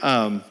to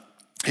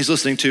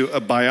a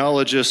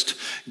biologist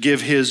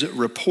give his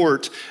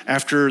report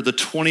after the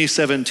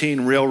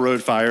 2017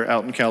 railroad fire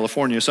out in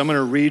California. So I'm going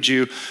to read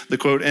you the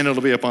quote, and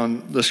it'll be up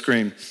on the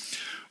screen.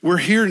 We're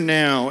here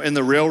now in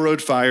the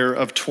railroad fire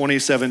of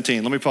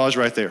 2017. Let me pause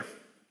right there.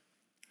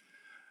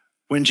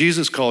 When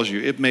Jesus calls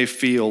you, it may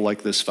feel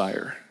like this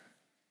fire.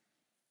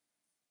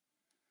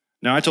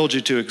 Now, I told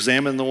you to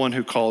examine the one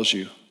who calls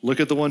you. Look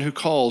at the one who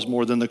calls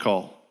more than the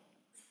call.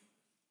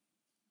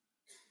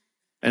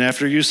 And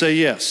after you say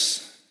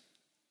yes,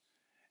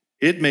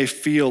 it may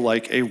feel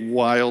like a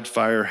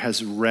wildfire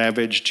has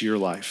ravaged your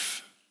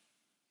life.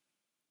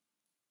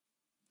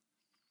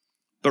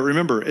 But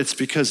remember, it's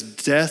because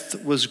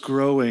death was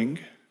growing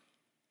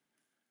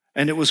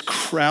and it was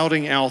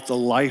crowding out the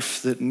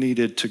life that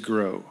needed to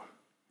grow.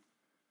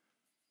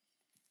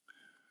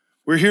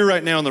 We're here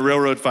right now in the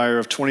railroad fire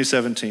of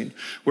 2017,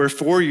 where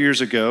 4 years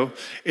ago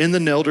in the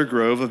Nelder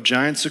Grove of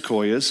giant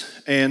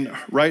sequoias, and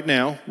right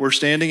now we're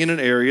standing in an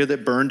area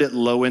that burned at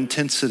low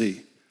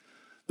intensity.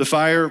 The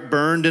fire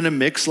burned in a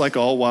mix like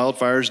all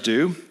wildfires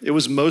do. It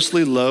was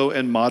mostly low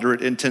and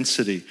moderate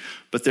intensity,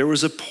 but there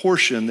was a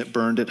portion that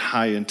burned at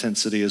high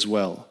intensity as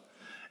well.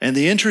 And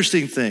the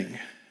interesting thing,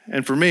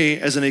 and for me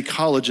as an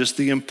ecologist,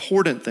 the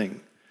important thing,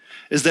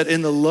 is that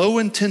in the low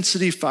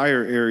intensity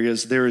fire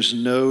areas, there is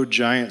no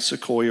giant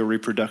sequoia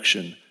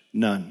reproduction,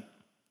 none.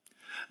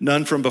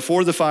 None from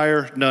before the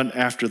fire, none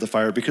after the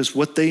fire, because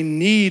what they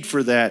need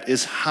for that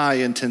is high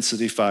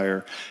intensity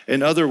fire.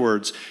 In other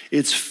words,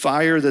 it's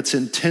fire that's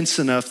intense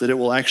enough that it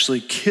will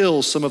actually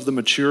kill some of the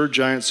mature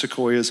giant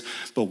sequoias,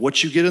 but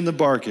what you get in the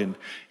bargain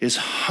is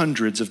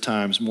hundreds of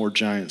times more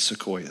giant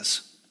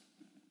sequoias.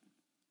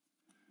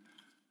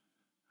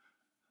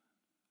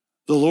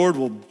 The Lord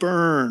will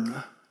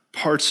burn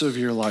parts of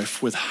your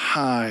life with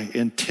high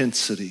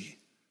intensity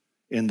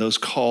in those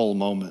call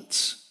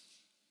moments.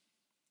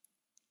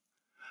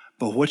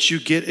 But what you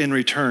get in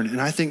return,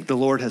 and I think the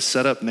Lord has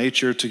set up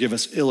nature to give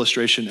us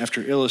illustration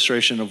after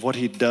illustration of what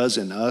he does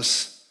in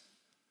us.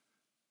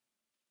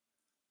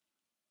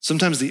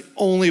 Sometimes the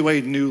only way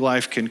new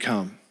life can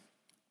come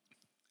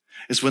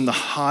is when the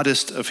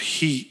hottest of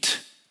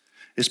heat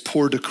is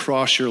poured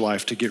across your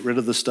life to get rid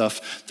of the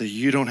stuff that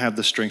you don't have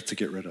the strength to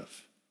get rid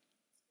of.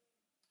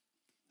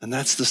 And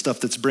that's the stuff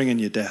that's bringing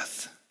you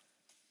death.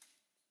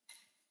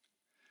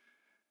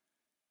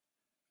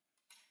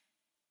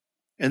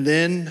 And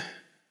then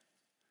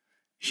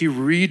he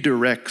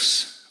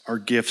redirects our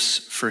gifts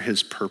for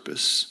his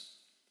purpose.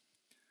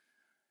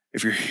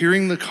 If you're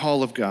hearing the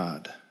call of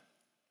God,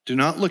 do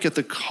not look at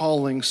the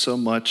calling so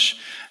much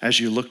as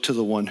you look to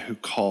the one who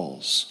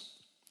calls.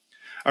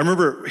 I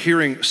remember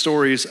hearing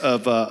stories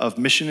of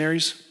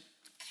missionaries.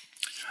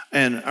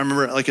 And I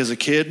remember, like as a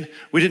kid,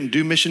 we didn't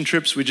do mission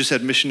trips. We just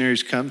had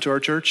missionaries come to our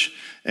church,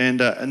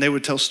 and they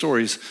would tell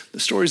stories. The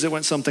stories that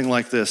went something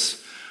like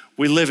this: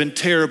 we live in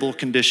terrible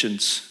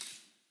conditions.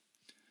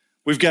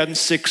 We've gotten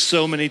sick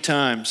so many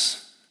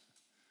times.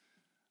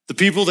 The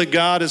people that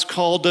God has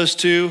called us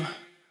to,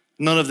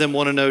 none of them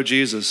want to know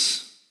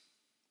Jesus.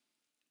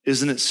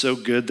 Isn't it so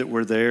good that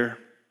we're there?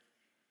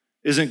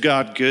 Isn't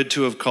God good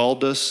to have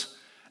called us?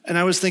 And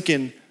I was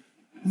thinking,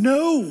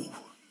 no.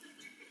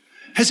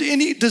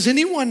 Does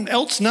anyone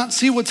else not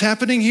see what's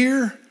happening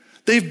here?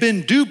 They've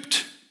been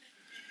duped.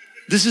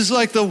 This is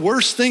like the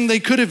worst thing they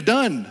could have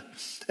done.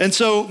 And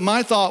so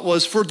my thought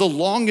was, for the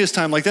longest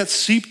time, like that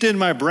seeped in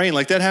my brain,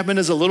 like that happened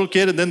as a little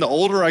kid. And then the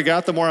older I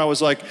got, the more I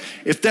was like,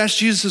 if that's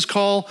Jesus'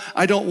 call,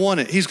 I don't want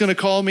it. He's going to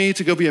call me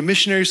to go be a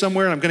missionary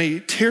somewhere, and I'm going to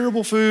eat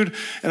terrible food,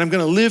 and I'm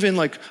going to live in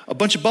like a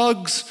bunch of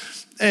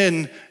bugs,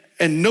 and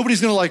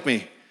nobody's going to like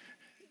me.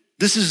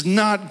 This is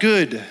not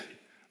good.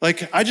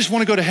 Like, I just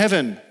want to go to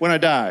heaven when I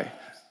die.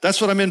 That's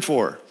what I'm in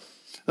for.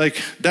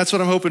 Like, that's what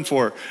I'm hoping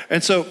for.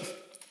 And so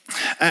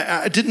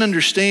I didn't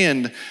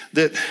understand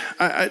that.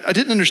 I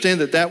didn't understand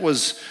that that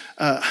was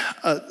a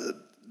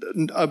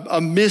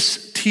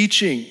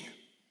misteaching.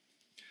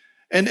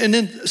 And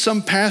then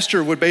some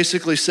pastor would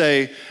basically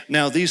say,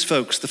 now these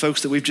folks, the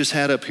folks that we've just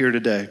had up here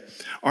today,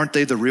 aren't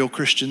they the real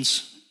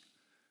Christians?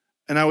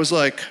 And I was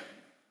like,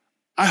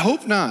 I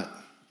hope not.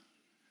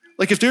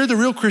 Like, if they're the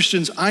real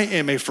Christians, I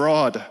am a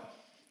fraud,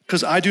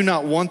 because I do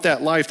not want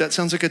that life. That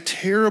sounds like a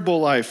terrible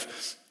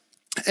life.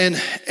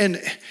 And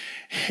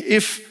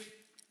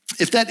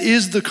if that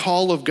is the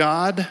call of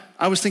God,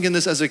 I was thinking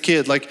this as a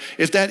kid, like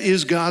if that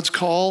is God's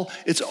call,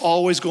 it's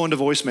always going to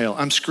voicemail.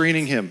 I'm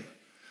screening him,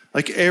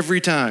 like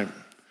every time.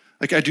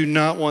 Like, I do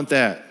not want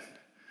that.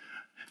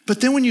 But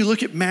then when you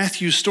look at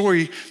Matthew's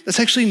story, that's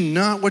actually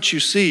not what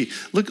you see.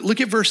 Look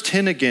at verse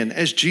 10 again.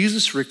 As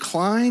Jesus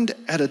reclined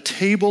at a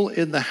table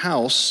in the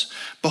house,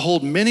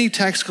 behold, many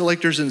tax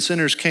collectors and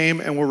sinners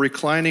came and were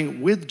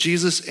reclining with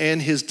Jesus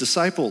and his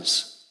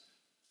disciples.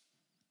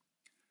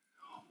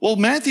 Well,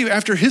 Matthew,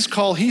 after his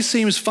call, he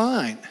seems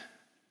fine.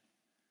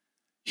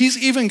 He's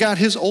even got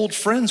his old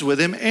friends with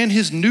him and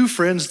his new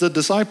friends, the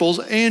disciples,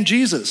 and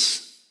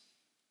Jesus.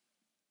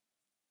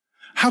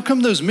 How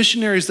come those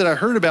missionaries that I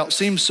heard about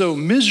seem so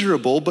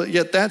miserable, but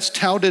yet that's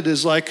touted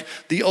as like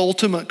the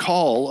ultimate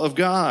call of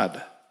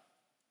God?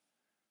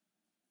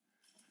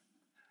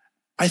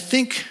 I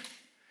think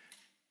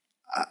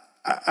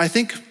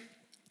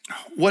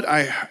what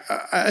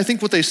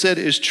they said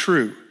is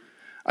true.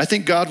 I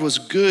think God was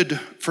good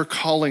for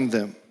calling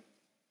them.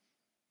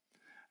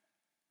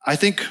 I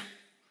think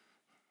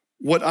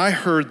what I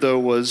heard, though,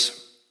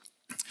 was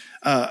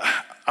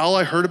all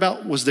I heard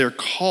about was their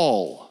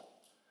call.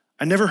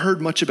 I never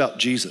heard much about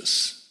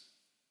Jesus.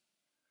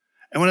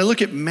 And when I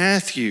look at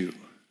Matthew,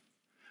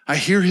 I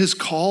hear his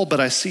call, but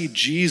I see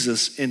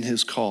Jesus in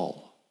his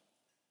call.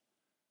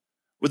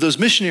 With those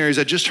missionaries,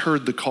 I just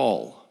heard the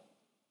call.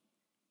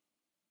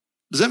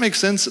 Does that make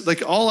sense?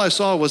 Like all I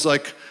saw was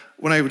like,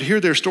 when I would hear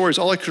their stories,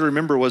 all I could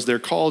remember was their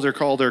call, their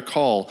call, their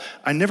call.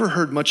 I never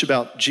heard much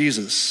about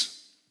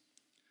Jesus.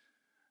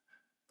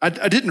 I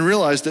didn't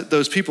realize that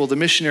those people, the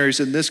missionaries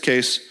in this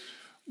case,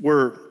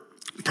 were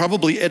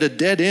probably at a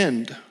dead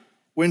end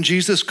when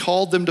Jesus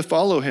called them to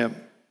follow him.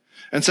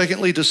 And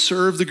secondly, to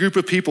serve the group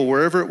of people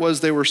wherever it was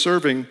they were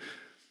serving.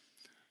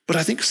 But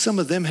I think some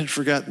of them had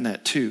forgotten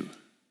that too.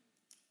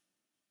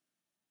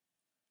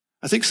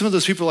 I think some of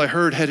those people I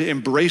heard had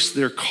embraced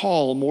their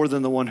call more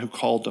than the one who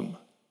called them.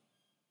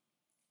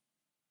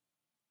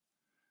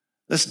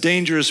 That's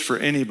dangerous for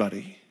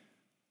anybody.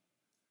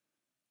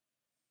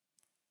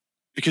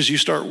 Because you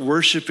start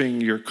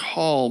worshiping your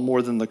call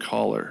more than the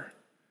caller.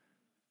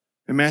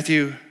 And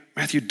Matthew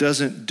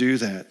doesn't do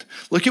that.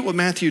 Look at what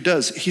Matthew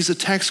does. He's a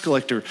tax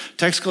collector.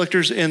 Tax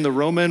collectors in the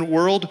Roman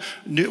world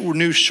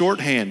knew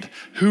shorthand.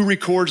 Who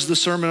records the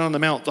Sermon on the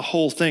Mount? The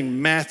whole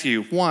thing,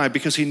 Matthew. Why?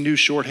 Because he knew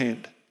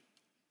shorthand.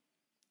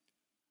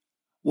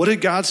 What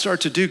did God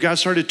start to do? God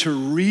started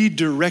to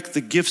redirect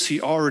the gifts he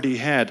already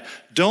had.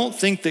 Don't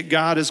think that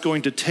God is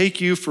going to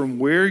take you from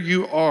where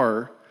you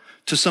are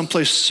to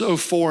someplace so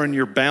foreign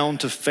you're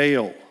bound to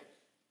fail.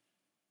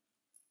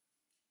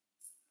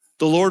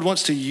 The Lord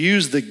wants to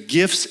use the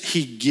gifts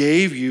he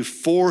gave you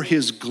for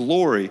his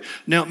glory.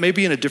 Now, it may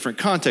be in a different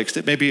context.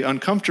 It may be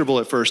uncomfortable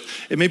at first.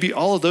 It may be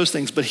all of those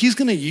things, but he's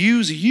going to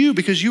use you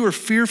because you are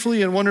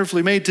fearfully and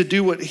wonderfully made to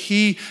do what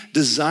he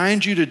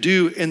designed you to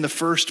do in the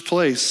first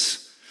place.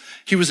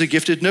 He was a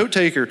gifted note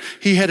taker.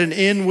 He had an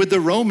in with the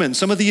Romans,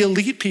 some of the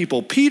elite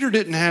people. Peter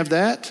didn't have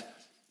that.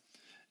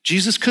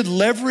 Jesus could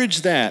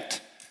leverage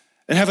that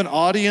and have an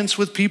audience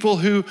with people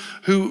who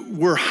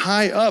were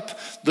high up.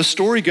 The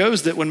story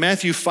goes that when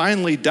Matthew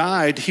finally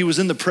died, he was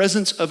in the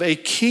presence of a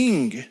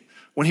king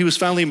when he was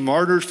finally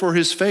martyred for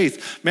his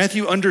faith.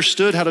 Matthew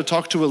understood how to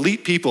talk to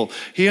elite people.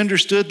 He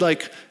understood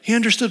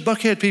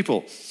Buckhead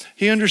people.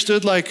 He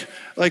understood like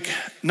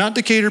not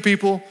Decatur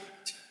people.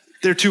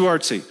 They're too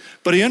artsy.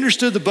 But he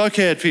understood the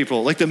Buckhead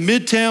people, like the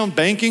Midtown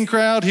banking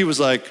crowd. He was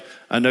like,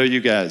 I know you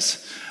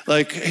guys.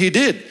 Like he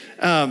did.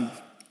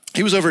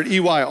 He was over at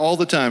EY all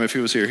the time if he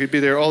was here. He'd be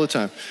there all the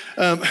time.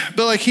 But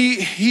like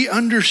he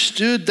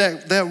understood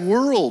that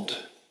world.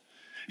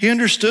 He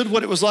understood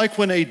what it was like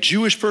when a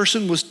Jewish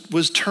person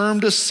was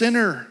termed a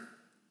sinner.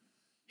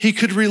 He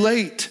could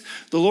relate.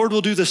 The Lord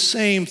will do the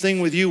same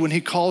thing with you when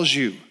he calls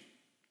you.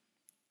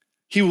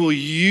 He will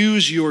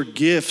use your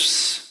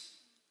gifts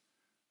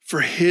for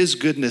his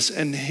goodness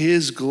and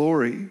his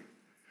glory.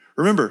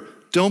 Remember,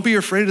 don't be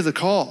afraid of the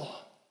call.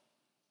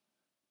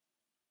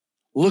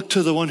 Look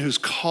to the one who's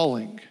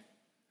calling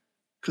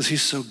because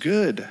he's so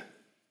good.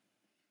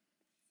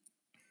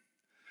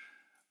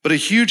 But a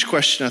huge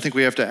question I think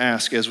we have to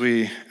ask as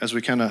we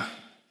kind of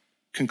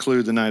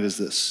conclude the night is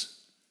this.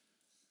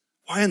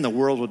 Why in the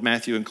world would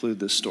Matthew include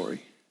this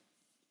story?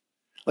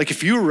 Like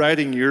if you were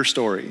writing your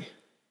story,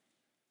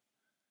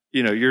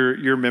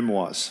 your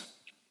memoirs,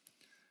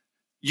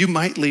 you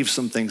might leave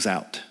some things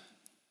out.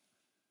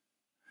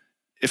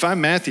 If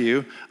I'm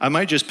Matthew, I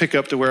might just pick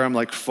up to where I'm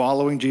like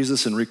following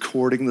Jesus and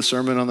recording the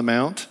Sermon on the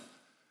Mount.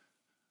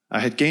 I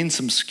had gained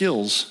some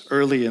skills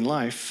early in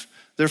life.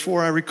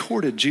 Therefore, I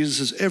recorded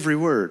Jesus' every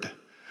word.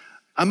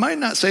 I might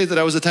not say that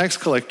I was a tax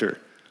collector.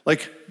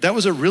 Like that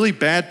was a really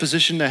bad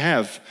position to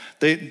have.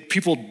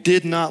 People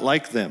did not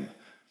like them.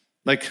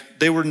 Like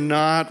they were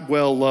not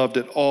well loved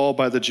at all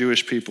by the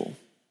Jewish people.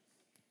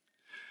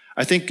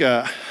 I think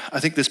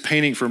this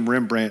painting from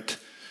Rembrandt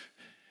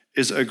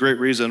is a great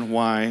reason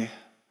why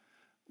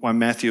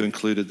Matthew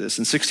included this.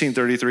 In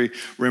 1633,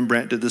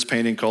 Rembrandt did this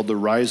painting called The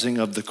Rising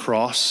of the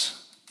Cross.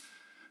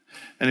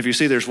 And if you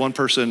see, there's one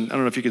person, I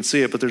don't know if you can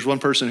see it, but there's one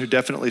person who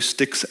definitely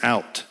sticks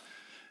out.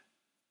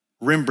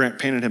 Rembrandt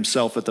painted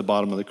himself at the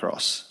bottom of the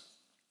cross.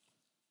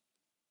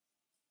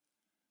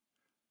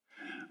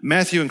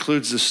 Matthew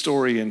includes this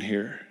story in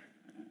here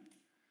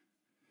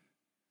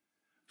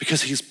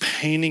because he's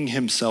painting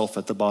himself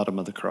at the bottom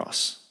of the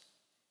cross.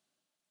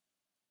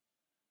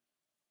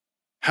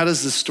 How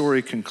does this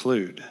story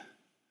conclude?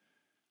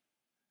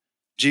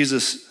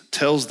 Jesus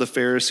tells the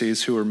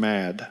Pharisees who are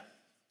mad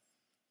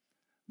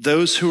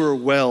Those who are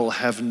well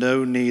have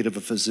no need of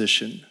a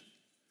physician,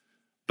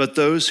 but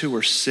those who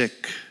are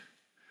sick,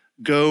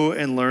 go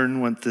and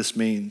learn what this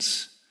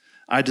means.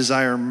 I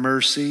desire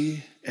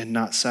mercy and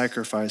not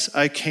sacrifice.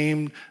 I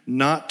came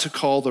not to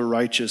call the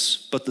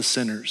righteous, but the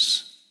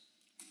sinners.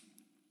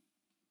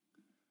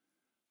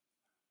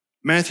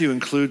 Matthew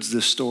includes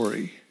this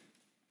story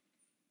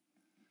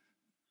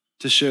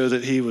to show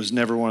that he was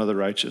never one of the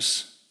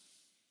righteous.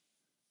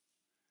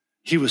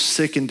 He was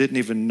sick and didn't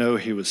even know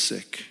he was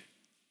sick.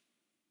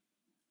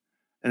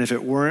 And if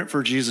it weren't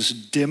for Jesus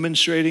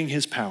demonstrating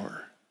his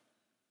power,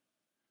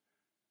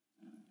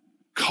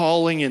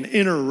 calling and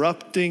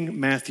interrupting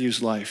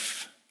Matthew's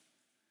life,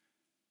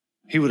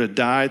 he would have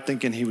died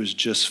thinking he was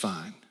just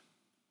fine.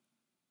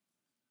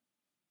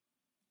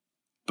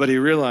 But he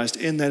realized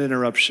in that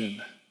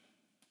interruption,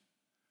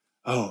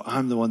 oh,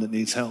 I'm the one that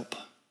needs help.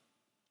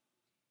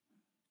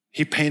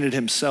 He painted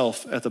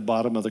himself at the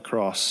bottom of the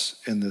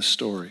cross in this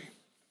story.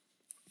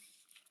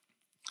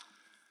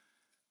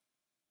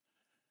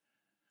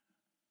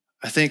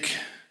 I think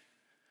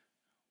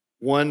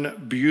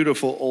one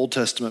beautiful Old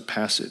Testament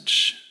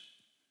passage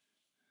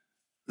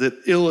that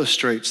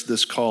illustrates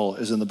this call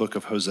is in the book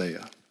of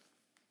Hosea.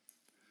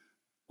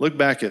 Look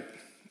back at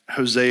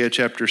Hosea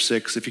chapter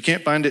 6. If you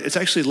can't find it, it's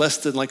actually less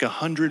than like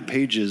 100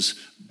 pages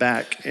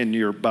back in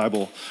your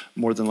Bible,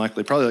 more than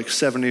likely. Probably like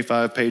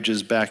 75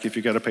 pages back if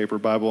you got a paper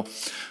Bible.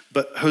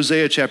 But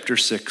Hosea chapter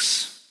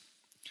 6.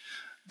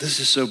 This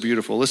is so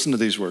beautiful. Listen to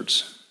these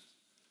words.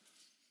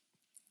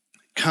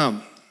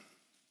 Come,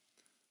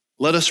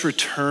 let us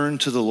return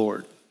to the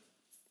Lord.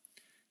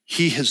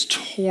 He has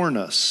torn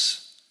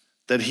us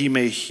that he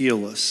may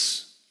heal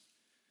us.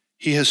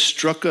 He has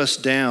struck us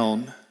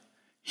down.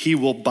 He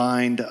will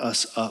bind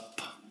us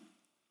up.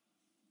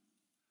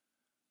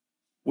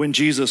 When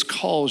Jesus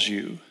calls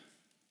you,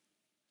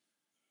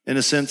 in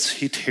a sense,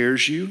 he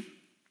tears you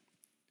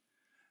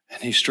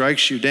and he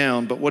strikes you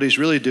down, but what he's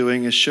really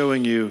doing is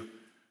showing you,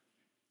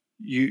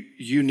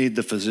 you need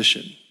the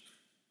physician.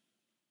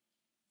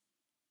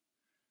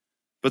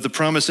 But the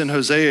promise in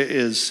Hosea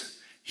is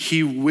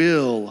he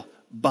will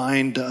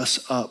bind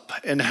us up.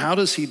 And how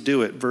does he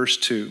do it? Verse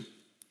 2.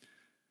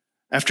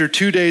 After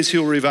 2 days, he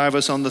will revive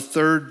us. On the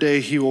third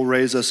day, he will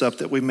raise us up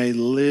that we may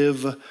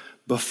live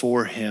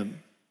before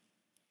him.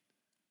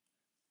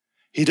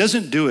 He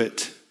doesn't do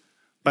it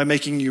by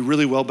making you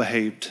really well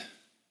behaved.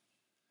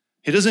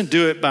 He doesn't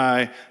do it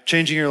by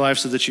changing your life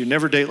so that you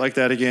never date like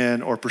that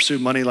again or pursue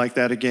money like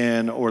that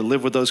again or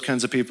live with those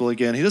kinds of people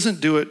again. He doesn't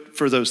do it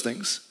for those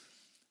things.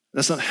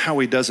 That's not how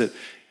he does it.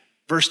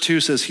 Verse 2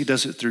 says he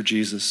does it through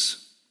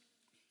Jesus.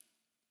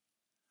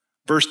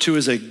 Verse 2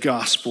 is a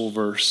gospel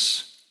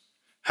verse.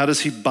 How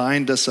does he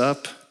bind us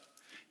up?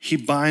 He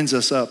binds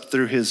us up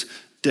through his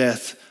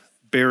death,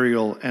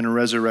 burial, and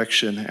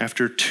resurrection.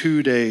 After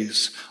 2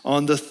 days,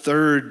 on the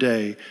third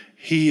day,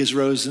 he is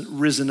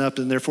risen up,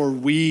 and therefore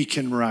we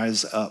can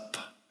rise up.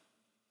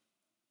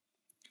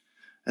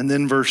 And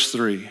then verse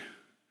 3,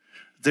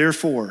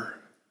 therefore,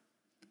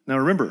 now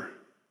remember,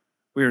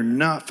 we are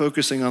not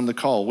focusing on the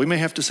call. We may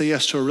have to say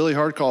yes to a really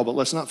hard call, but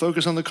let's not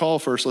focus on the call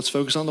first. Let's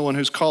focus on the one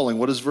who's calling.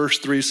 What does verse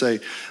 3 say?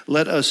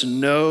 Let us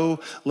know,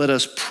 let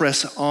us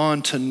press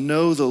on to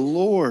know the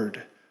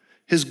Lord.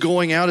 His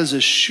going out is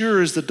as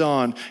sure as the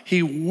dawn.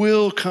 He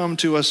will come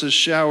to us as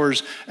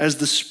showers, as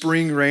the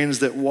spring rains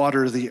that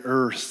water the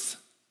earth.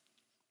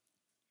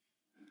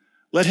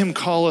 Let him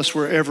call us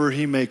wherever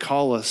he may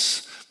call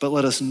us, but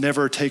let us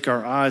never take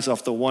our eyes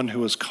off the one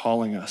who is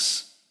calling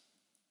us.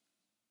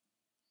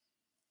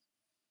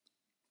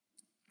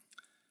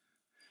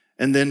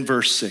 And then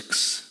verse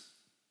 6,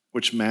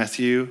 which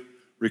Matthew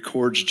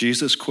records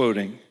Jesus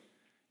quoting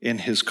in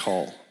his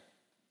call.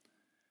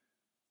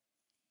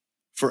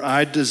 For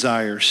I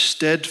desire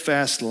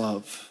steadfast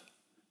love,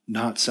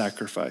 not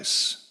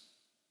sacrifice,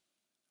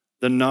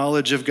 the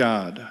knowledge of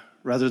God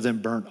rather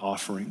than burnt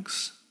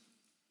offerings.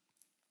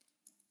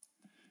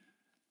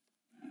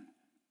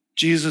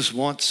 Jesus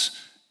wants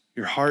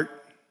your heart,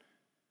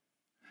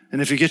 and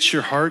if he gets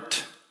your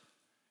heart,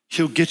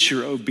 he'll get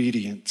your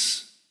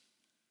obedience.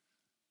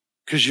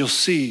 Because you'll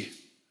see,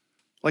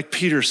 like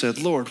Peter said,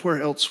 Lord,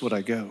 where else would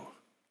I go?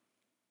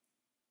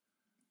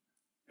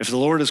 If the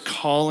Lord is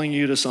calling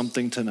you to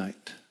something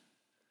tonight,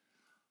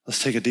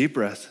 let's take a deep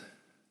breath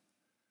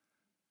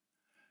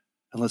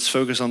and let's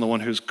focus on the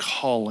one who's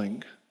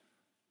calling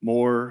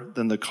more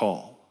than the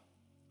call.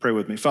 Pray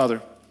with me.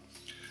 Father,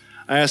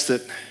 I ask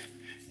that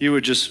you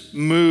would just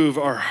move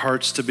our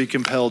hearts to be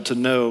compelled to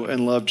know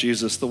and love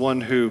Jesus, the one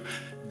who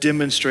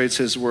demonstrates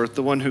his worth,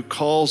 the one who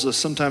calls us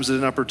sometimes at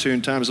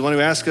inopportune times, the one who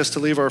asks us to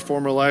leave our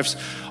former lives,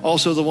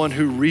 also the one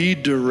who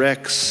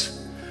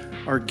redirects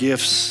our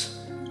gifts.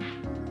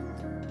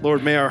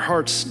 Lord, may our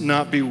hearts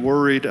not be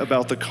worried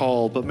about the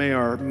call, but may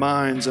our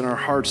minds and our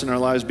hearts and our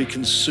lives be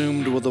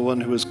consumed with the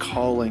one who is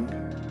calling.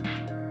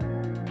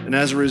 And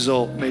as a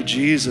result, may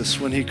Jesus,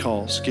 when he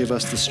calls, give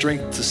us the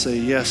strength to say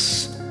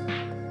yes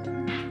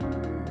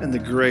and the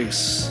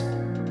grace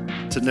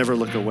to never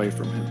look away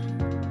from him.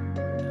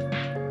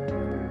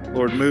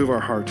 Lord, move our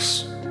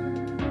hearts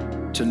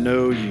to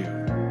know you.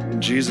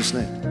 In Jesus'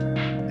 name.